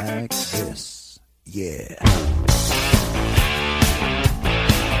 Goes like this, yeah.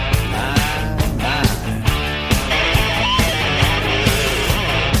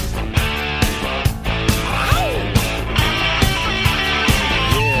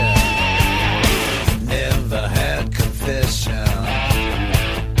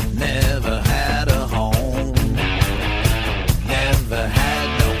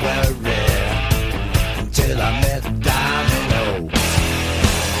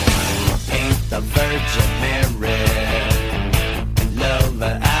 the Virgin Mary,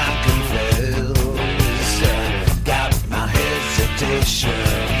 lover I confess, got my hesitations,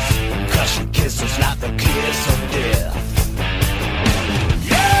 'cause she kisses like the kiss of death.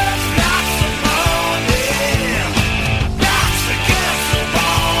 Yes, that's the morning, that's the kiss of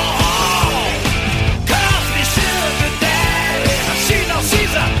all, 'cause me sugar daddy, she knows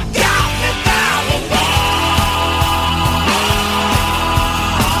she's a got me valuable.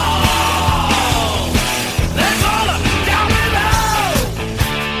 That's all down below.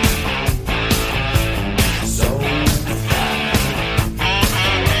 So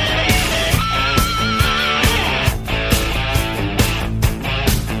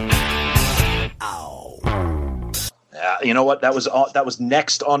Yeah, you know what? That was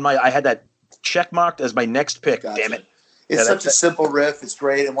next on my. I had that check marked as my next pick. Gotcha. Damn it! It's Yeah, such a simple riff. It's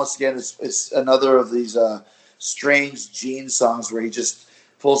great. And once again, it's another of these strange Gene songs where he just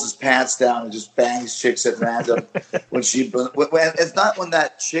pulls his pants down and just bangs chicks at random. when it's not when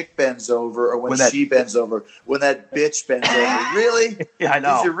that chick bends over or when she bends over, when that bitch bends over. Really? Yeah, I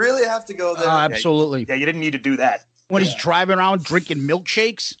know. Did you really have to go there? Absolutely. Yeah, you didn't need to do that. When he's driving around drinking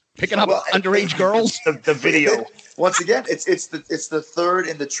milkshakes, picking up underage girls. The video. Once again, it's the third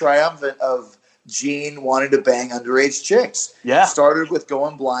in the triumvirate of Gene wanting to bang underage chicks. Yeah. Started with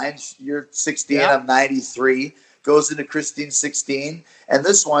Going Blind. You're 16, I'm 93. Goes into Christine 16. And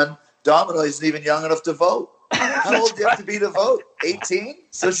this one, Domino isn't even young enough to vote. How old do you have to be to vote? 18?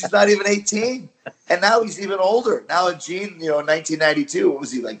 So she's not even 18. And now he's even older. Now in Gene, in 1992, what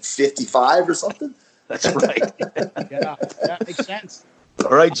was he, like 55 or something? That's right. Yeah, that makes sense.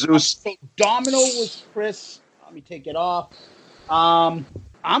 All right, Zeus. So Domino was Chris. Let me take it off. I'm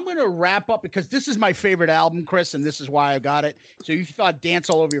going to wrap up because this is my favorite album, Chris, and this is why I got it. So if you thought Dance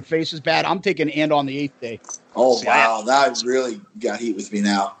All Over Your Face is bad, I'm taking And on the Eighth Day. Oh, wow. That really got heat with me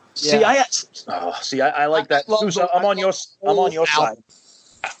now. See, I like that. Zeus, I'm on your side.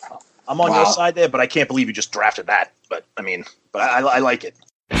 I'm on your side there, but I can't believe you just drafted that. But I like it.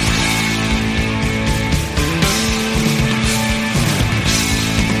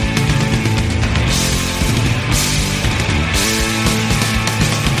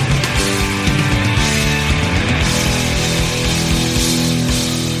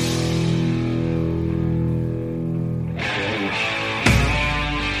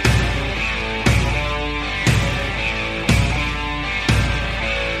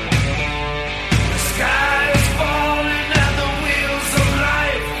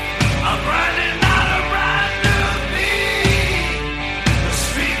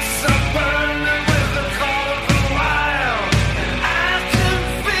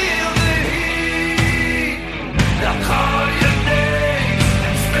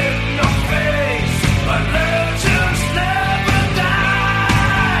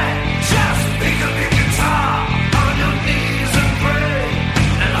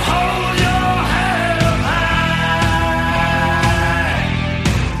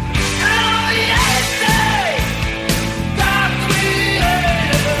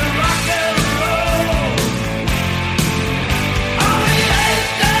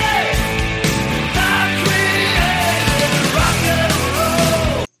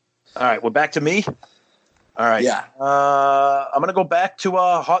 All right, we're back to me. All right. Yeah. I'm gonna go back to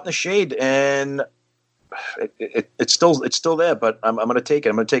Hot in the Shade, and it's still there, but I'm gonna take it.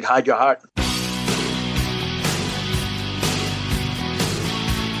 I'm gonna take Hide Your Heart.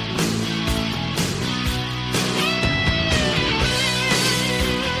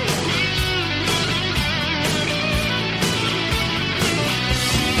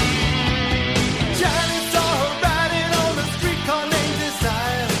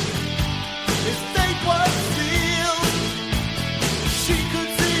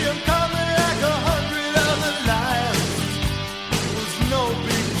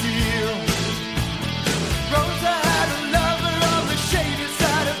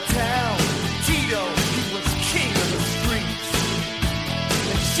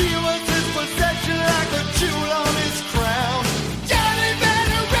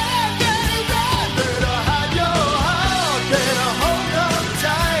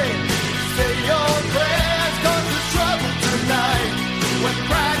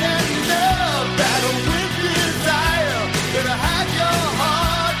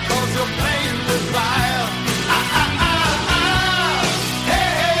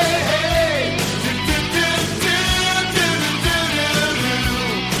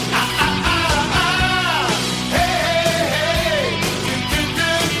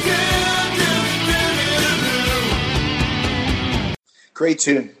 Great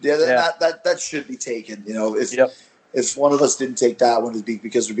tune. Yeah, that should be taken. if one of us didn't take that one, it'd be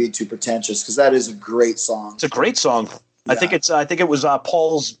because we're being too pretentious, because that is a great song. It's a great song. Yeah. I think it was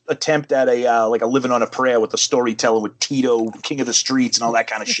Paul's attempt at a Living on a Prayer with the storytelling with Tito, King of the Streets, and all that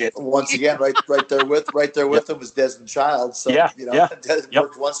kind of shit. Once again, right there with him was Desmond Child. So Des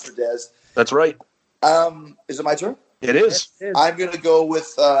worked once for Des. That's right. Is it my turn? It is. I'm going to go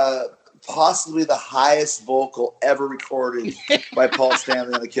with possibly the highest vocal ever recorded by Paul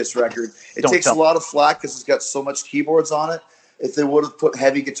Stanley on the Kiss record. It takes a lot of flack because it's got so much keyboards on it. If they would have put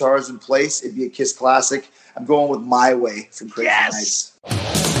heavy guitars in place, it'd be a Kiss classic. I'm going with My Way from Crazy Nights.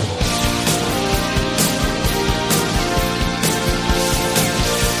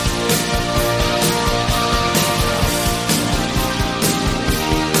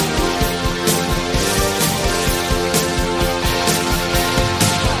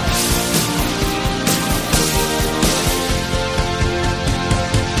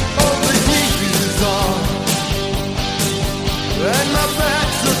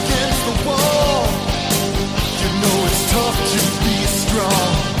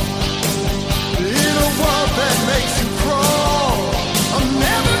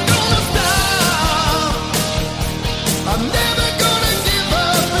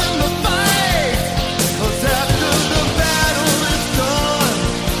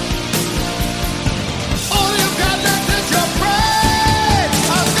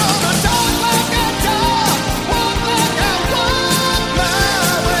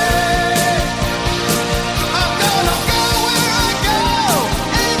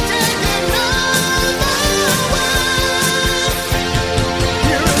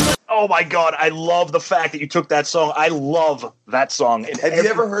 Oh my God, I love the fact that you took that song. I love that song. Have you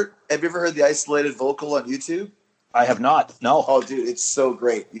ever heard the isolated vocal on YouTube? I have not. No. Oh, dude, it's so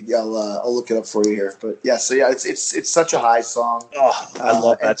great. I'll look it up for you here. But yeah, so yeah, it's such a high song. Oh, I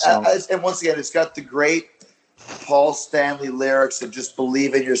love that song. And once again, it's got the great Paul Stanley lyrics of just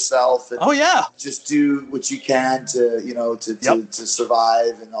believe in yourself. And just do what you can to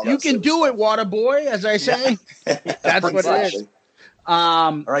survive and all that. You can do it, water boy, as I say. That's what it is.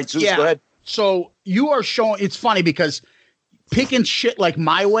 All right, Zeus, go ahead. So you are showing. It's funny because picking shit like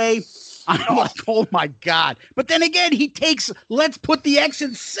My Way, I'm like, oh my God. But then again, he takes Let's Put the X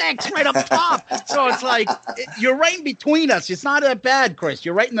in Sex right up top. So it's like you're right in between us. It's not that bad, Chris.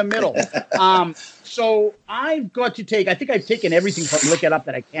 You're right in the middle. So I've got to take. I think I've taken everything from Look It Up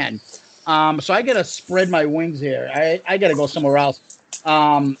that I can. So I got to spread my wings here. I got to go somewhere else.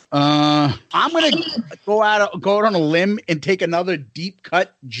 I'm gonna go out on a limb and take another deep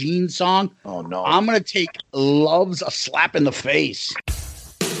cut Gene song. Oh no! I'm gonna take "Love's a Slap in the Face."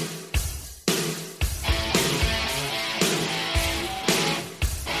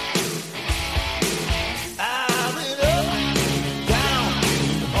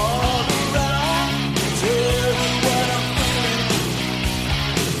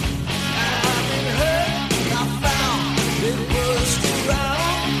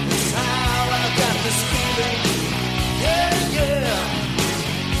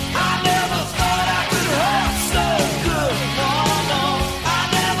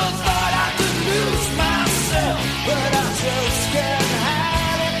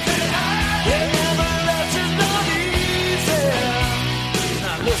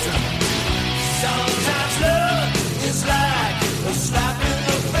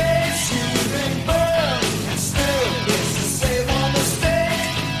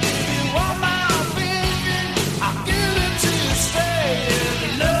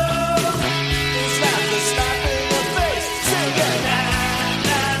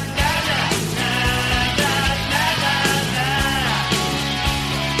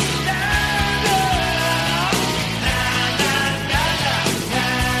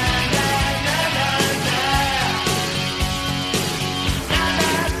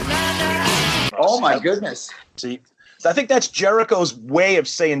 Oh my goodness. See, I think that's Jericho's way of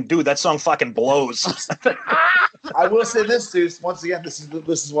saying, dude, that song fucking blows. I will say this, dude. Once again, this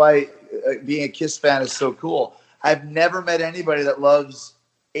is why being a Kiss fan is so cool. I've never met anybody that loves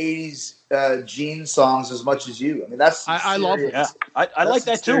 80s Gene songs as much as you. I mean, that's I love it. Yeah, I like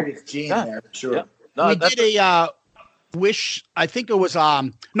that too. Gene there, sure. Yeah. No, we did a Wish. I think it was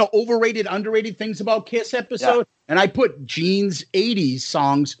overrated, underrated things about Kiss episode, and I put Gene's 80s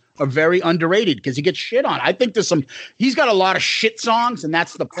songs are very underrated because he gets shit on. I think he's got a lot of shit songs, and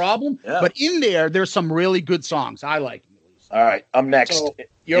that's the problem. Yeah. But in there's some really good songs. I like them. All right, I'm next. So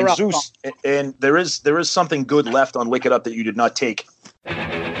you're up, Zeus, and there is something good left on Wake It Up that you did not take.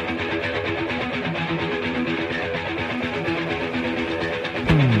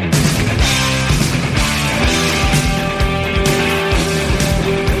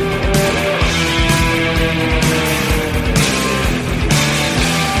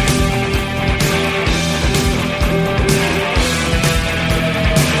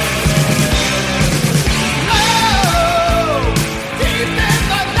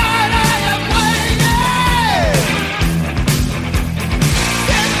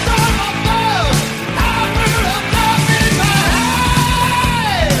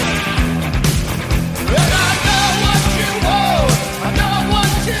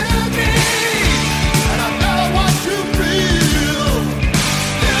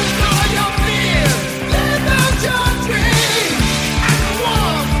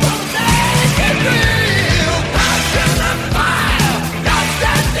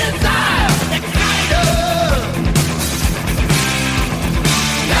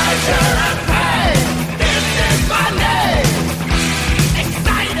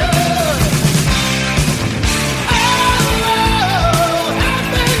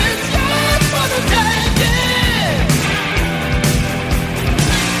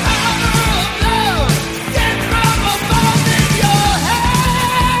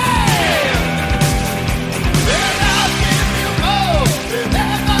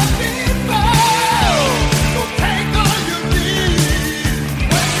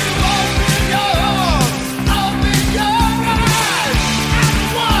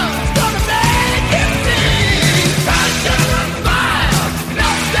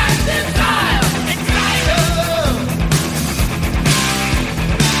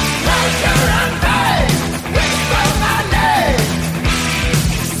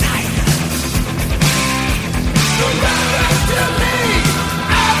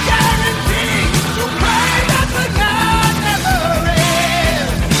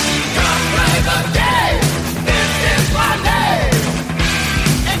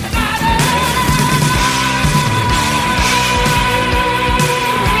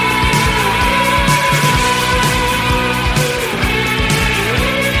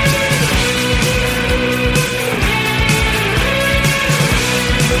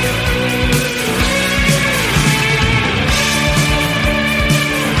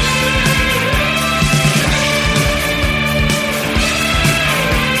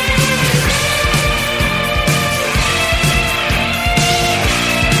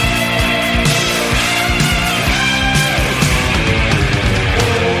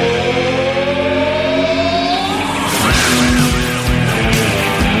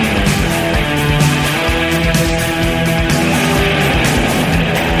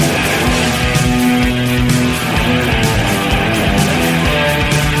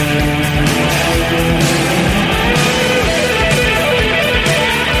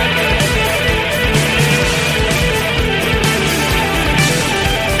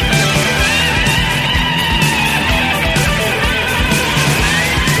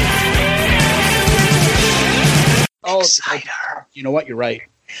 Exciter. You know what? You're right.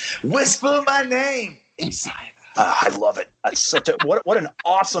 Whisper my name. Exciter. I love it. That's such a what an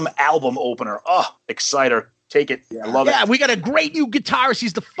awesome album opener. Oh, Exciter. Take it. I love it. Yeah, we got a great new guitarist.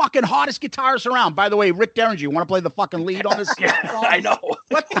 He's the fucking hottest guitarist around. By the way, Rick Derringer, you want to play the fucking lead on this song? I know.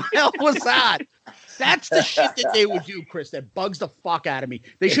 What the hell was that? That's the shit that they would do, Chris. That bugs the fuck out of me.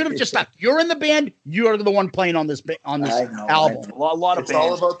 They should have just stuck. You're in the band. You're the one playing on this album. A lot of It's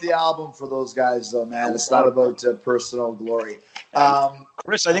bands. all about the album for those guys, though, man. It's not about personal glory.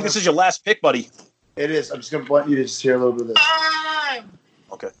 Chris, I think this is your last pick, buddy. It is. I'm just going to want you to just hear a little bit of this.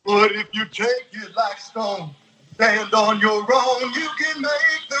 Okay. But if you take it like stone, stand on your own, you can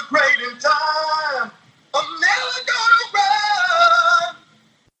make the great in time. I'm never gonna run.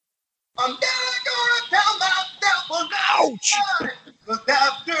 I'm never gonna tell myself another time. 'Cause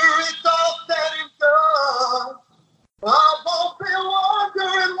after it's all said and done, I won't be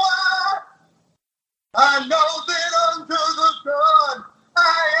wondering why. I know that under the gun, I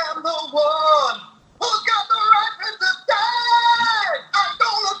am the one who's got the right to decide. I'm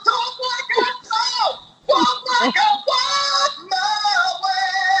gonna talk like I talk, walk like I walk my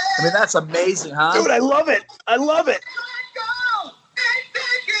way. I mean, that's amazing, huh? Dude, I love it. I love it.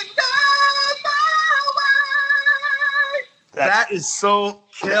 That is so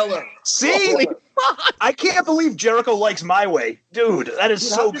killer. See? I can't believe Jericho likes My Way. Dude, that is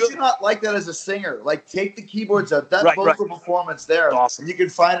so How does good. he not like that as a singer? Like, take the keyboards out. That Right, vocal performance there. Awesome. And you can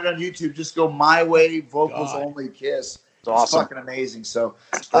find it on YouTube. Just go My Way, vocals God. only, Kiss. It's awesome. fucking amazing. So,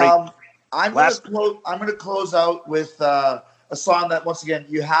 great. I'm going to close out with a song that, once again,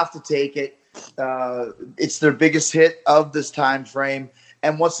 you have to take it. It's their biggest hit of this time frame.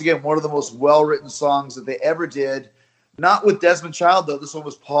 And once again, one of the most well-written songs that they ever did. Not with Desmond Child, though. This one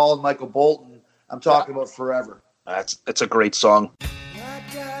was Paul and Michael Bolton. I'm talking about Forever. That's a great song. I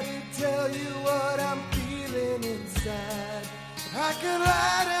gotta tell you what I'm feeling inside. I can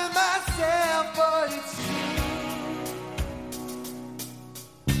lie to myself, but it's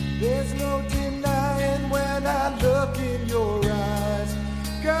true. There's no denying when I look in your eyes.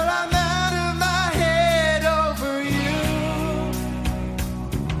 Girl, I'm out of my head over you.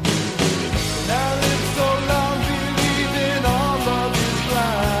 And I lived so long believing all of this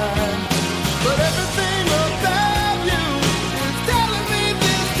line. But everything about you is telling me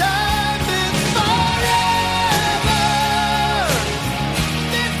this time it's forever.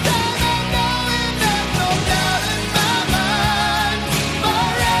 This time I'm knowing there's no doubt in my mind.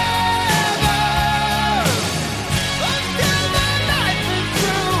 Forever. Until the night is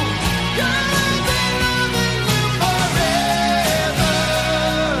through. Girl, I've been loving you forever.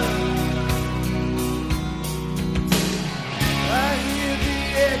 I hear the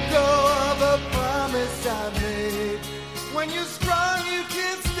echo of a promise I made. When you're strong, you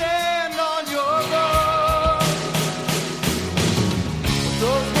can stand on your own.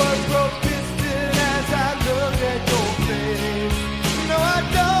 Those words grow distant as I look at your face. No, I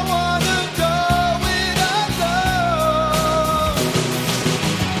don't want to go it alone.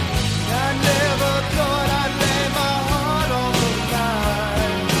 I never thought I'd lay my heart on the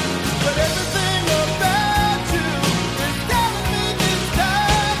line. But everything about you is telling me this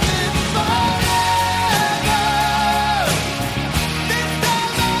time it's forever. This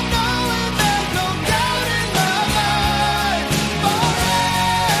time I know it, there's no doubt in my mind.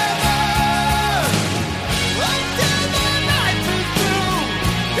 Forever. Until the night is through.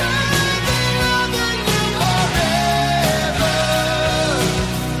 Girl, I've been loving you forever.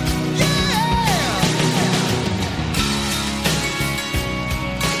 Yeah.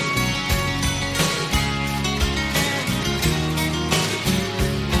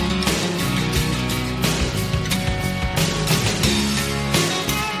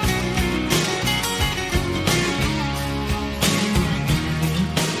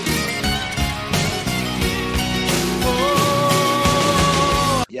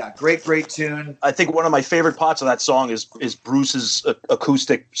 Yeah, great tune. I think one of my favorite parts of that song is Bruce's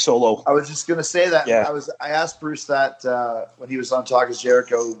acoustic solo. I was just going to say that. Yeah. I asked Bruce that when he was on Talk is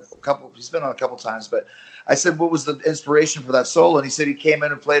Jericho. He's been on a couple times, but I said, what was the inspiration for that solo? And he said he came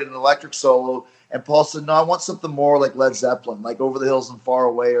in and played an electric solo. And Paul said, no, I want something more like Led Zeppelin, like Over the Hills and Far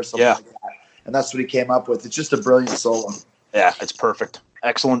Away or something like that. And that's what he came up with. It's just a brilliant solo. Yeah, it's perfect.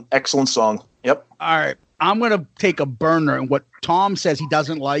 Excellent song. Yep. All right. I'm going to take a burner. And what Tom says he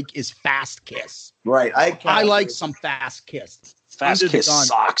doesn't like is Fast Kiss. Right. I like some Fast Kiss. Fast Under the Kiss Gun.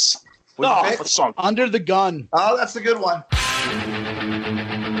 sucks. What'd you Oh, pick? what song? Under the Gun. Oh, that's a good one.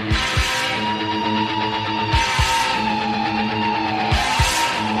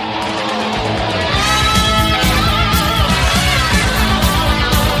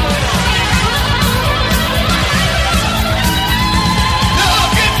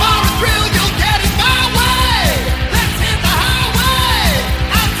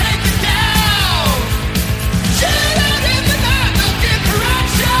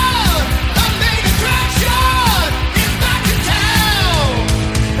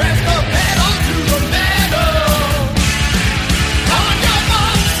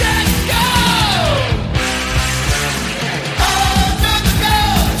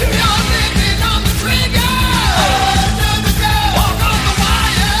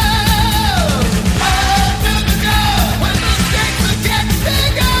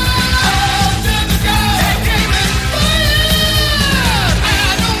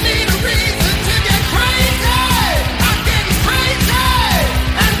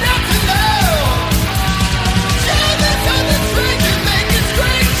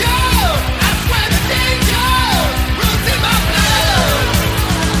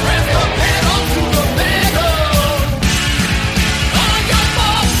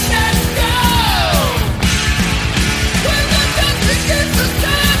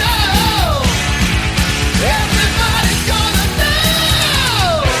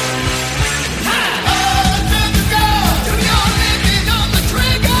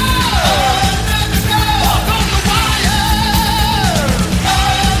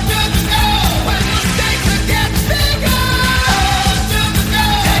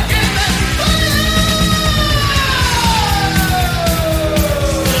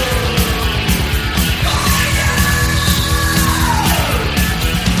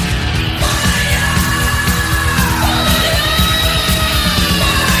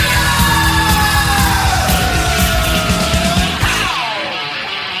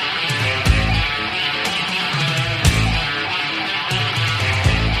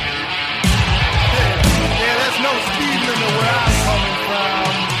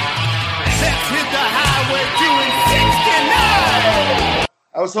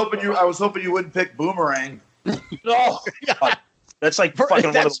 was hoping you wouldn't pick Boomerang. No, God. That's like fucking one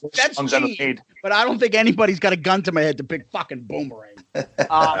of the worst songs ever me, made. But I don't think anybody's got a gun to my head to pick fucking Boomerang.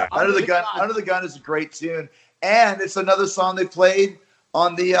 Under the Gun is a great tune, and it's another song they played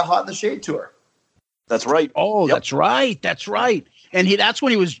on the Hot in the Shade tour. That's right. Oh, that's right. That's right. And that's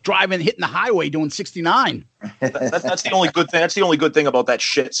when he was hitting the highway doing 69. That's the only good thing. That's the only good thing about that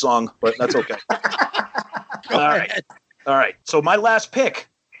shit song, but that's okay. All right. So my last pick.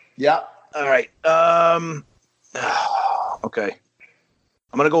 Yeah. All right. Okay.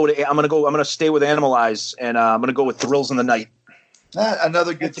 I'm gonna stay with Animalize, and I'm gonna go with Thrills in the Night.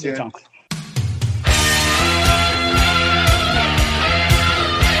 Another good tune. Song.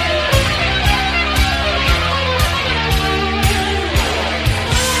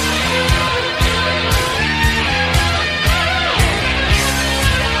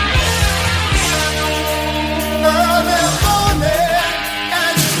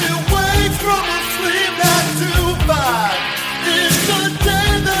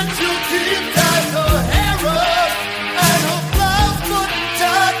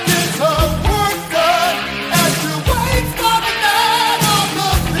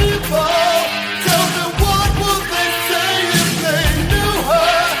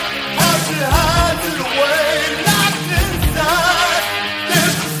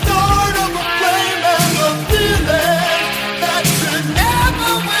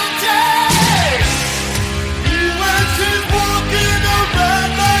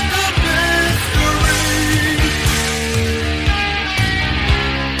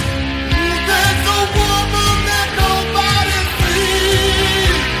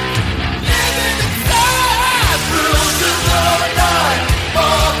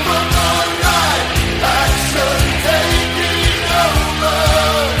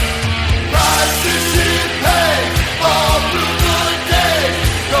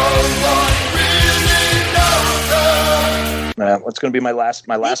 It's going to be my last.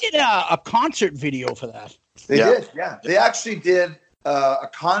 They did a concert video for that. They did, yeah. They actually did a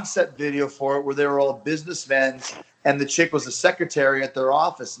concept video for it where they were all businessmen, and the chick was a secretary at their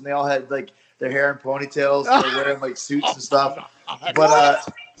office, and they all had like their hair in ponytails, they were wearing like suits and stuff. But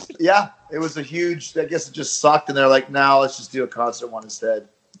yeah, it was a huge. I guess it just sucked, and they're like, "Now let's just do a concert one instead."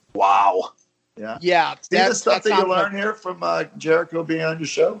 Wow. Yeah. Yeah. See the stuff that you learn here from Jericho being on your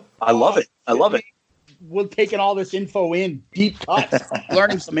show. I love it. I love it. We're taking all this info in deep cuts,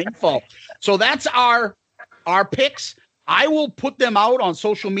 learning some info. So that's our picks. I will put them out on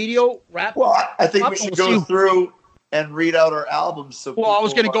social media. Well, I think we should go through and read out our albums. So I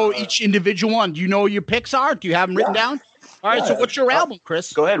was going to go each individual one. Do you know what your picks are? Do you have them written down? All right. So what's your album,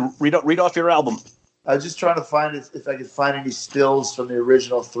 Chris? Go ahead. Read off your album. I was just trying to find if I could find any stills from the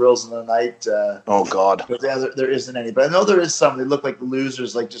original Thrills in the Night. Oh God, but there isn't any. But I know there is some. They look like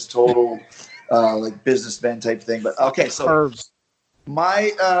losers, like just total. Like businessmen type thing. But okay, so Curves.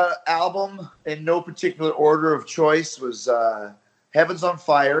 My album in no particular order of choice was Heaven's on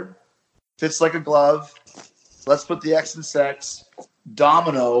Fire, Fits Like a Glove, Let's Put the X in Sex,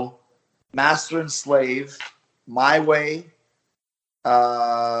 Domino, Master and Slave, My Way,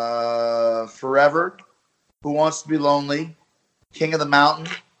 Forever, Who Wants to Be Lonely, King of the Mountain,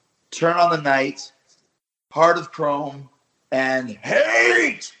 Turn on the Night, Heart of Chrome, and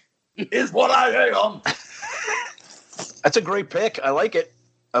Hate is what I am. That's a great pick. I like it.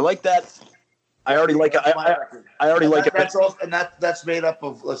 I like that. I already like it. I already like it. That's all, and that's made up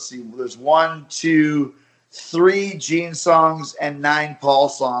of, let's see, there's 1, 2, 3 Gene songs and 9 Paul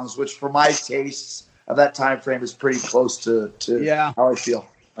songs, which for my tastes of that time frame is pretty close to how I feel.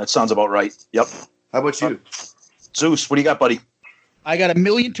 That sounds about right. Yep. How about you? Zeus, what do you got, buddy? I got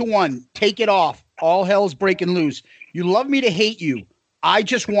 1,000,000-1. Take It Off. All Hell's Breaking Loose. You Love Me to Hate You. I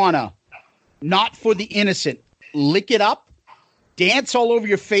Just Wanna. Not for the Innocent. Lick It Up. Dance All Over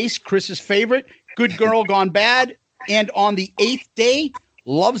Your Face. Chris's favorite. Good Girl Gone Bad. And On the 8th Day,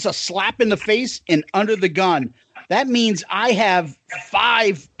 Love's a Slap in the Face and Under the Gun. That means I have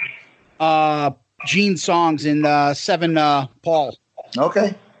 5 Gene songs and 7 Paul.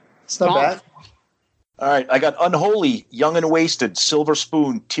 Okay. It's not bad. All right. I got Unholy, Young and Wasted, Silver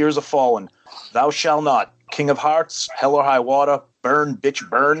Spoon, Tears Are Fallen, Thou Shall Not, King of Hearts, Hell or High Water, Burn, Bitch,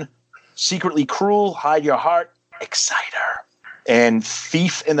 Burn, Secretly Cruel, Hide Your Heart, Exciter, and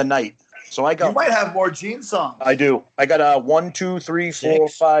Thief in the Night. So I got. You might have more Gene songs. I do. I got 1, 2, 3, 4,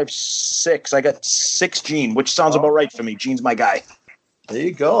 5, 6. I got 6 Gene, which sounds about right for me. Gene's my guy. There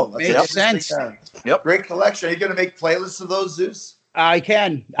you go. Makes sense. Yep. Great collection. Are you going to make playlists of those, Zeus? I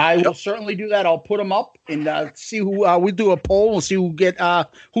can. I will certainly do that. I'll put them up and see who. We'll do a poll and see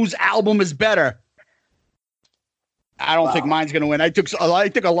whose album is better. I don't think mine's going to win. I took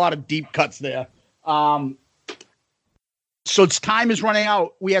a lot of deep cuts there. So time is running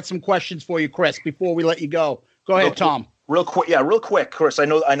out. We had some questions for you, Chris, before we let you go. Go ahead, Tom. Real quick, Chris. I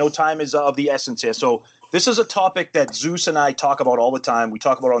know time is of the essence here. So this is a topic that Zeus and I talk about all the time. We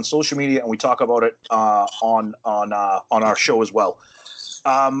talk about it on social media, and we talk about it on our show as well.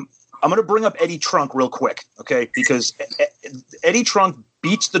 I'm going to bring up Eddie Trunk real quick, okay? Because Eddie Trunk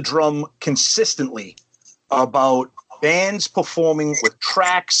beats the drum consistently about bands performing with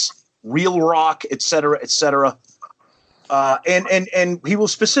tracks, real rock, et cetera, et cetera. And he will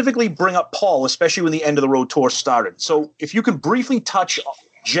specifically bring up Paul, especially when the End of the Road tour started. So if you could briefly touch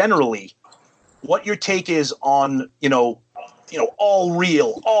generally what your take is on, all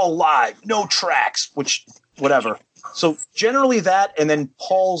real, all live, no tracks, whatever. So generally that, and then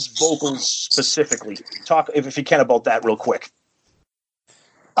Paul's vocals specifically. Talk, if you can, about that real quick.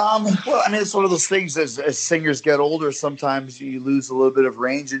 Well, I mean, it's one of those things as singers get older, sometimes you lose a little bit of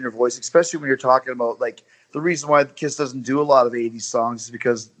range in your voice, especially when you're talking about, like, the reason why Kiss doesn't do a lot of 80s songs is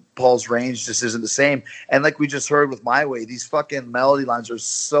because Paul's range just isn't the same. And like we just heard with My Way, these fucking melody lines are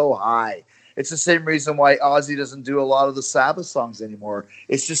so high. It's the same reason why Ozzy doesn't do a lot of the Sabbath songs anymore.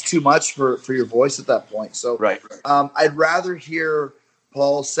 It's just too much for your voice at that point. So right. I'd rather hear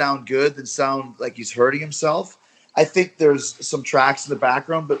Paul sound good than sound like he's hurting himself. I think there's some tracks in the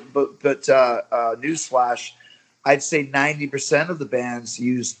background, but newsflash, I'd say 90% of the bands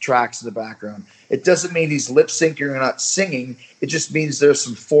use tracks in the background. It doesn't mean he's lip syncing or not singing. It just means there's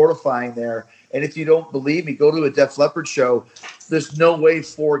some fortifying there. And if you don't believe me, go to a Def Leppard show. There's no way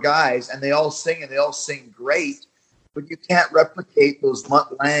 4 guys, and they all sing, and they all sing great, but you can't replicate those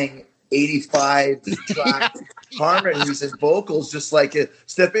Mutt Lange 85 track harmonies and vocals just like a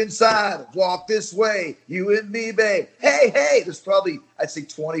step inside, walk this way, you and me, babe. Hey, there's probably, I'd say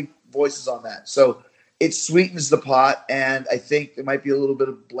 20 voices on that. So it sweetens the pot, and I think there might be a little bit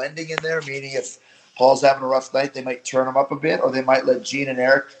of blending in there, meaning if Paul's having a rough night, they might turn him up a bit, or they might let Gene and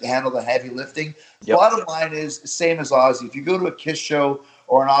Eric handle the heavy lifting. Yep. Bottom line is, same as Ozzy. If you go to a Kiss show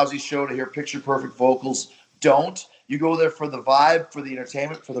or an Ozzy show to hear picture-perfect vocals, don't. You go there for the vibe, for the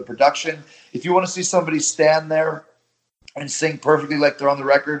entertainment, for the production. If you want to see somebody stand there and sing perfectly like they're on the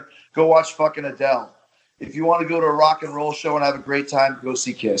record, go watch fucking Adele. If you want to go to a rock and roll show and have a great time, go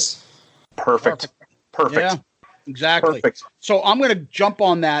see Kiss. Perfect. Yeah, exactly. Perfect. So I'm going to jump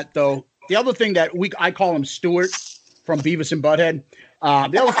on that, though. The other thing that I call him Stuart from Beavis and Butthead.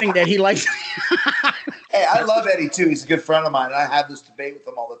 The other thing that he likes. Hey, I love Eddie too. He's a good friend of mine, and I have this debate with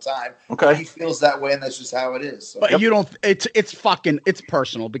him all the time. Okay, he feels that way, and that's just how it is. So. But you don't. It's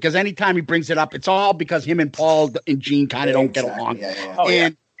personal, because anytime he brings it up, it's all because him and Paul and Gene kind of don't get along. Yeah.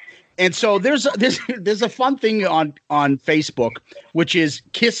 And so there's a fun thing on Facebook, which is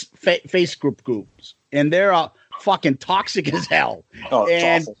Kiss face groups, and they're fucking toxic as hell. Oh,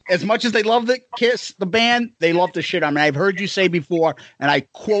 and awful. As much as they love the Kiss, the band, they love the shit. I mean, I've heard you say before, and I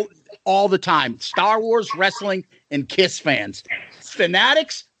quote all the time: Star Wars, wrestling, and Kiss fans,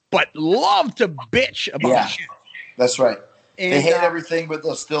 fanatics, but love to bitch about shit. That's right. And, they hate everything, but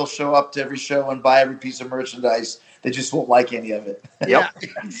they'll still show up to every show and buy every piece of merchandise. They just won't like any of it. Yeah,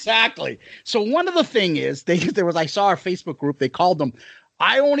 exactly. So one of the thing is, I saw our Facebook group. They called them,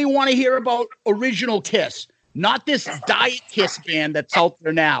 "I only want to hear about original Kiss, not this Diet Kiss band that's out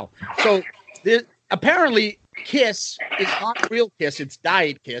there now." So apparently Kiss is not real Kiss; it's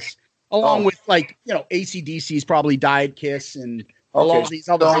Diet Kiss, along with AC/DC's probably Diet Kiss, and a lot of these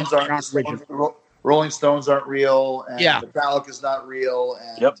other bands aren't original. Rolling Stones aren't real, and Metallica's not real.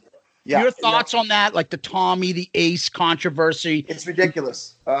 And Your thoughts on that, like the Tommy, the Ace controversy? It's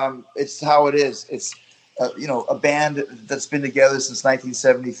ridiculous. It's how it is. It's a band that's been together since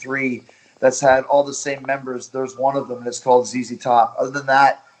 1973 that's had all the same members. There's one of them, and it's called ZZ Top. Other than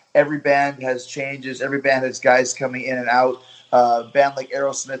that, every band has changes. Every band has guys coming in and out. A band like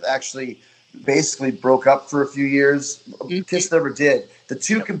Aerosmith actually basically broke up for a few years. Kiss never did. The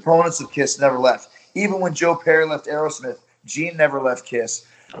two components of Kiss never left. Even when Joe Perry left Aerosmith, Gene never left Kiss.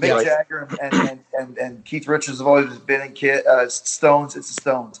 Mick Jagger and Keith Richards have always been in Stones. It's the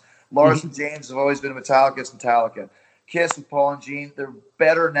Stones. Lars and James have always been Metallica. It's Metallica. Kiss with Paul and Gene, they're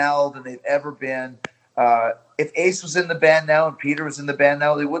better now than they've ever been. If Ace was in the band now and Peter was in the band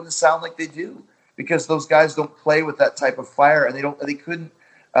now, they wouldn't sound like they do, because those guys don't play with that type of fire, and they couldn't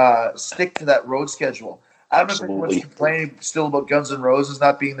stick to that road schedule. I don't know if anyone's complaining still about Guns N' Roses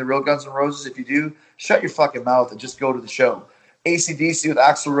not being the real Guns N' Roses. If you do, shut your fucking mouth and just go to the show. AC/DC with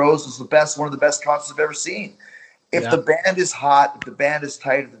Axl Rose was one of the best concerts I've ever seen. If the band is hot, if the band is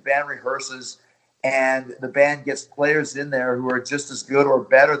tight, if the band rehearses, and the band gets players in there who are just as good or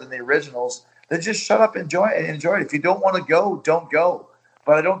better than the originals, then just shut up and enjoy it. If you don't want to go, don't go.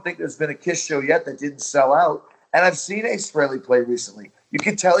 But I don't think there's been a Kiss show yet that didn't sell out. And I've seen Ace Frehley play recently. You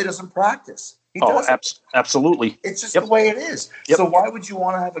can tell he doesn't practice. He doesn't. Absolutely. It's just the way it is. Yep. So why would you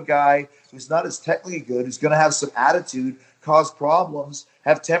want to have a guy who's not as technically good, who's going to have some attitude, cause problems,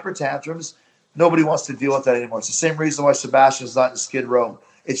 have temper tantrums? Nobody wants to deal with that anymore. It's the same reason why Sebastian's not in Skid Row.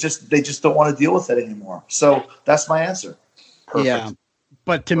 It's just they just don't want to deal with it anymore. So that's my answer. Perfect. Yeah,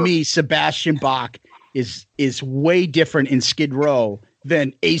 but to me, Sebastian Bach is way different in Skid Row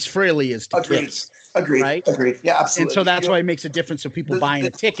than Ace Frehley is to Kiss. Agreed. Right? Agreed. Yeah, absolutely. And so that's why it makes a difference of people buying a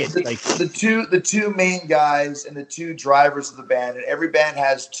ticket. The two main guys and the two drivers of the band, and every band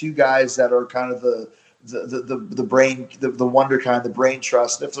has two guys that are kind of the brain, the wonder kind, the brain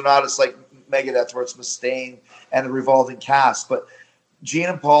trust. If they're not, it's like Megadeth, where it's Mustaine and a revolving cast. But Gene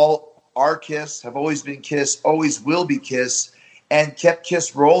and Paul are Kiss, have always been Kiss, always will be Kiss, and kept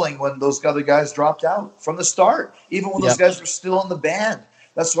Kiss rolling when those other guys dropped out from the start, even when those guys were still in the band.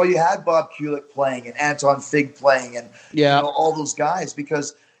 That's why you had Bob Kulick playing and Anton Fig playing and all those guys.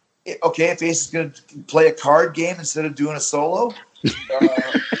 Because, if Ace is going to play a card game instead of doing a solo,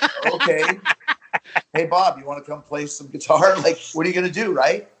 okay. Hey, Bob, you want to come play some guitar? Like, what are you going to do,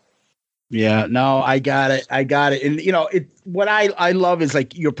 right? Yeah, no, I got it. And, what I love is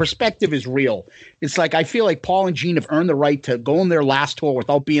like your perspective is real. It's like I feel like Paul and Gene have earned the right to go on their last tour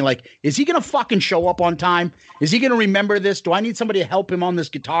without being like, is he going to fucking show up on time? Is he going to remember this? Do I need somebody to help him on this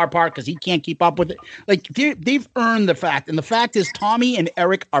guitar part because he can't keep up with it? Like they've earned the fact. And the fact is Tommy and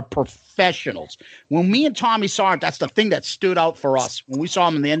Eric are professionals. When me and Tommy saw it, that's the thing that stood out for us. When we saw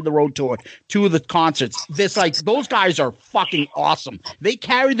them in the End of the Road tour, two of the concerts, those guys are fucking awesome. They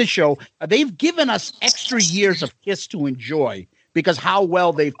carry the show. They've given us extra years of Kiss to enjoy because how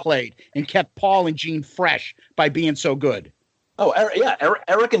well they've played and kept Paul and Gene fresh by being so good. Oh,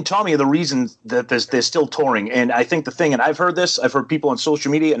 Eric and Tommy are the reasons that they're still touring. And I think the thing, and I've heard people on social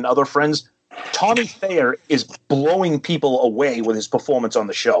media and other friends, Tommy Thayer is blowing people away with his performance on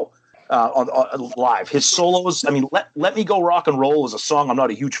the show, on live. His solos, I mean, Let Me Go Rock and Roll is a song I'm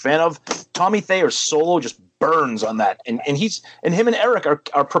not a huge fan of. Tommy Thayer's solo just burns on that. And him and Eric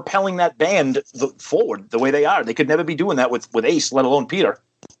are propelling that band forward the way they are. They could never be doing that with Ace, let alone Peter.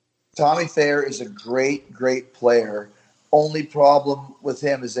 Tommy Thayer is a great, great player. Only problem with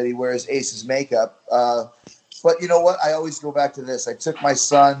him is that he wears Ace's makeup. But you know what? I always go back to this. I took my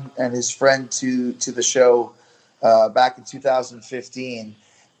son and his friend to the show back in 2015,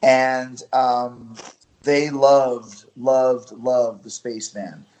 and they loved the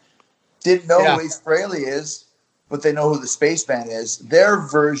Spaceman. Didn't know who Ace Frehley is, but they know who the Spaceman is. Their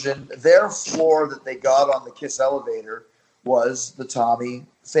version, their floor that they got on the Kiss elevator was the Tommy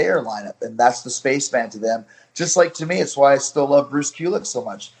Thayer lineup, and that's the Spaceman to them. Just like to me, it's why I still love Bruce Kulick so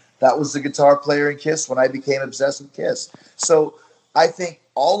much. That was the guitar player in Kiss when I became obsessed with Kiss. So I think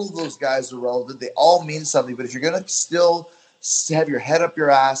all of those guys are relevant. They all mean something. But if you're going to still have your head up your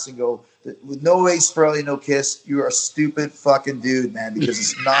ass and go, with no Ace Frehley, no Kiss, you're a stupid fucking dude, man, because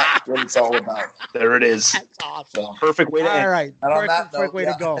it's not what it's all about. There it is. That's awesome. So, perfect way to end. All right. Perfect way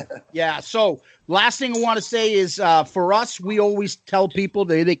to go. Yeah. So last thing I want to say is for us, we always tell people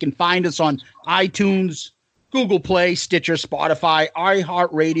they can find us on iTunes, Google Play, Stitcher, Spotify,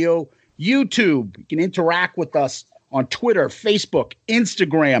 iHeartRadio, YouTube. You can interact with us on Twitter, Facebook,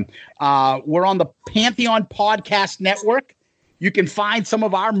 Instagram. We're on the Pantheon Podcast Network. You can find some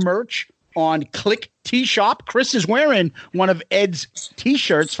of our merch on Click T Shop. Chris is wearing one of Ed's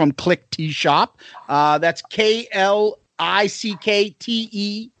T-shirts from Click T Shop. That's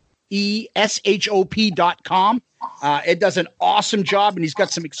KLICKTEESHOP.com. Ed does an awesome job, and he's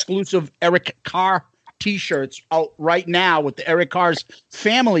got some exclusive Eric Carr T-shirts out right now with the Eric Carr's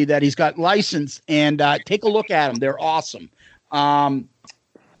family that he's got licensed, and take a look at them. They're awesome. And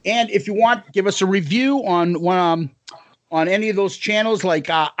if you want, give us a review on any of those channels like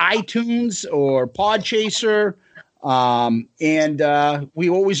iTunes or Podchaser. And we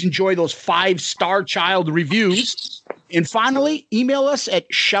always enjoy those 5-star child reviews. And finally, email us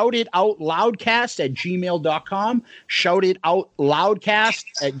at shoutitoutloudcast@gmail.com.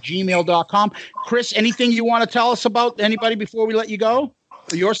 Shoutitoutloudcast@gmail.com. Chris, anything you want to tell us about anybody before we let you go?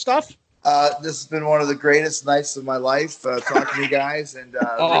 Your stuff? This has been one of the greatest nights of my life, talking to you guys, and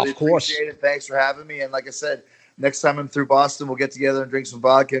really appreciate it. Thanks for having me. And like I said, next time I'm through Boston, we'll get together and drink some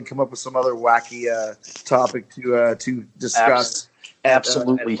vodka and come up with some other wacky topic to discuss.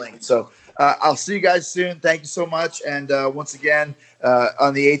 Absolutely. So I'll see you guys soon. Thank you so much. And once again,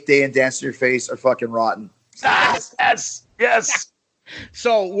 on the 8th day and Dance to Your Face are fucking rotten. Yes.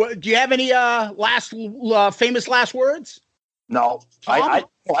 So do you have any famous last words? No, I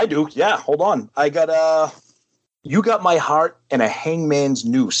do. Yeah, hold on. I got you got my heart and a hangman's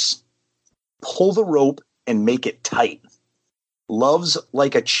noose. Pull the rope and make it tight. Love's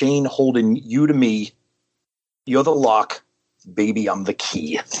like a chain holding you to me. You're the lock, baby, I'm the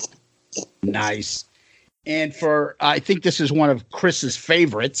key. Nice. And I think this is one of Chris's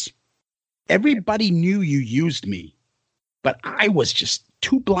favorites. Everybody knew you used me, but I was just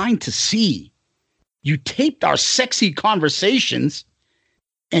too blind to see. You taped our sexy conversations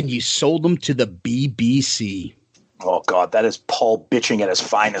and you sold them to the BBC. Oh, God, that is Paul bitching at his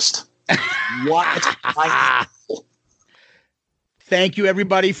finest. What? Thank you,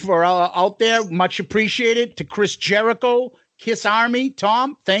 everybody, for out there. Much appreciated. To Chris Jericho, Kiss Army,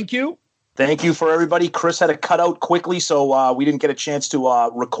 Tom, thank you. Thank you for everybody. Chris had to cut out quickly, so we didn't get a chance to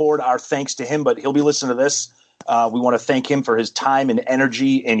record our thanks to him, but he'll be listening to this. We want to thank him for his time and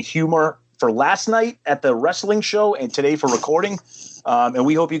energy and humor for last night at the wrestling show and today for recording. And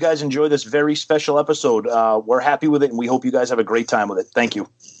we hope you guys enjoy this very special episode. We're happy with it, and we hope you guys have a great time with it. Thank you.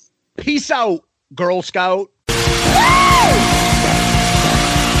 Peace out, Girl Scout.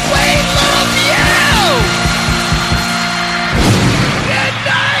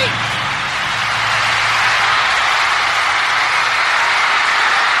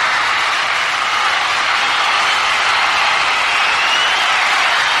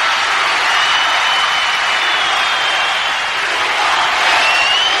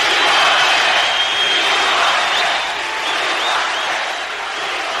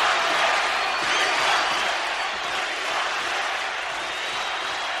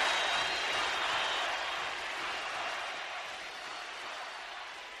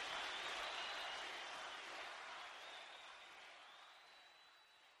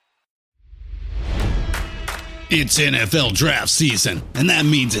 It's NFL draft season, and that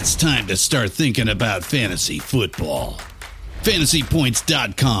means it's time to start thinking about fantasy football.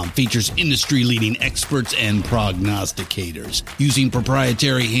 FantasyPoints.com features industry-leading experts and prognosticators using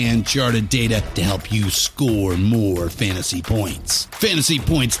proprietary hand-charted data to help you score more fantasy points.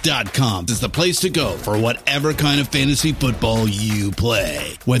 FantasyPoints.com is the place to go for whatever kind of fantasy football you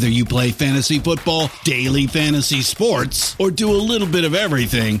play. Whether you play fantasy football, daily fantasy sports, or do a little bit of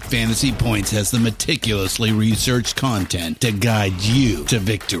everything, Fantasy Points has the meticulously researched content to guide you to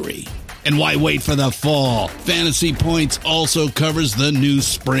victory. And why wait for the fall? Fantasy Points also covers the new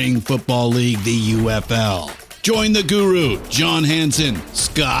spring football league, the UFL. Join the guru, John Hansen,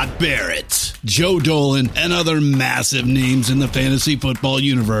 Scott Barrett, Joe Dolan, and other massive names in the fantasy football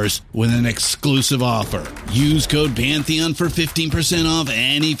universe with an exclusive offer. Use code Pantheon for 15% off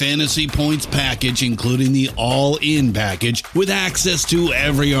any Fantasy Points package, including the all-in package, with access to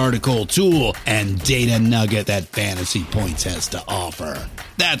every article, tool, and data nugget that Fantasy Points has to offer.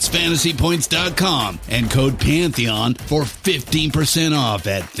 That's FantasyPoints.com and code Pantheon for 15% off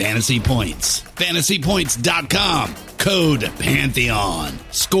at Fantasy Points. FantasyPoints.com, code Pantheon.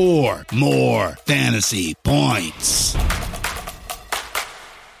 Score more fantasy points.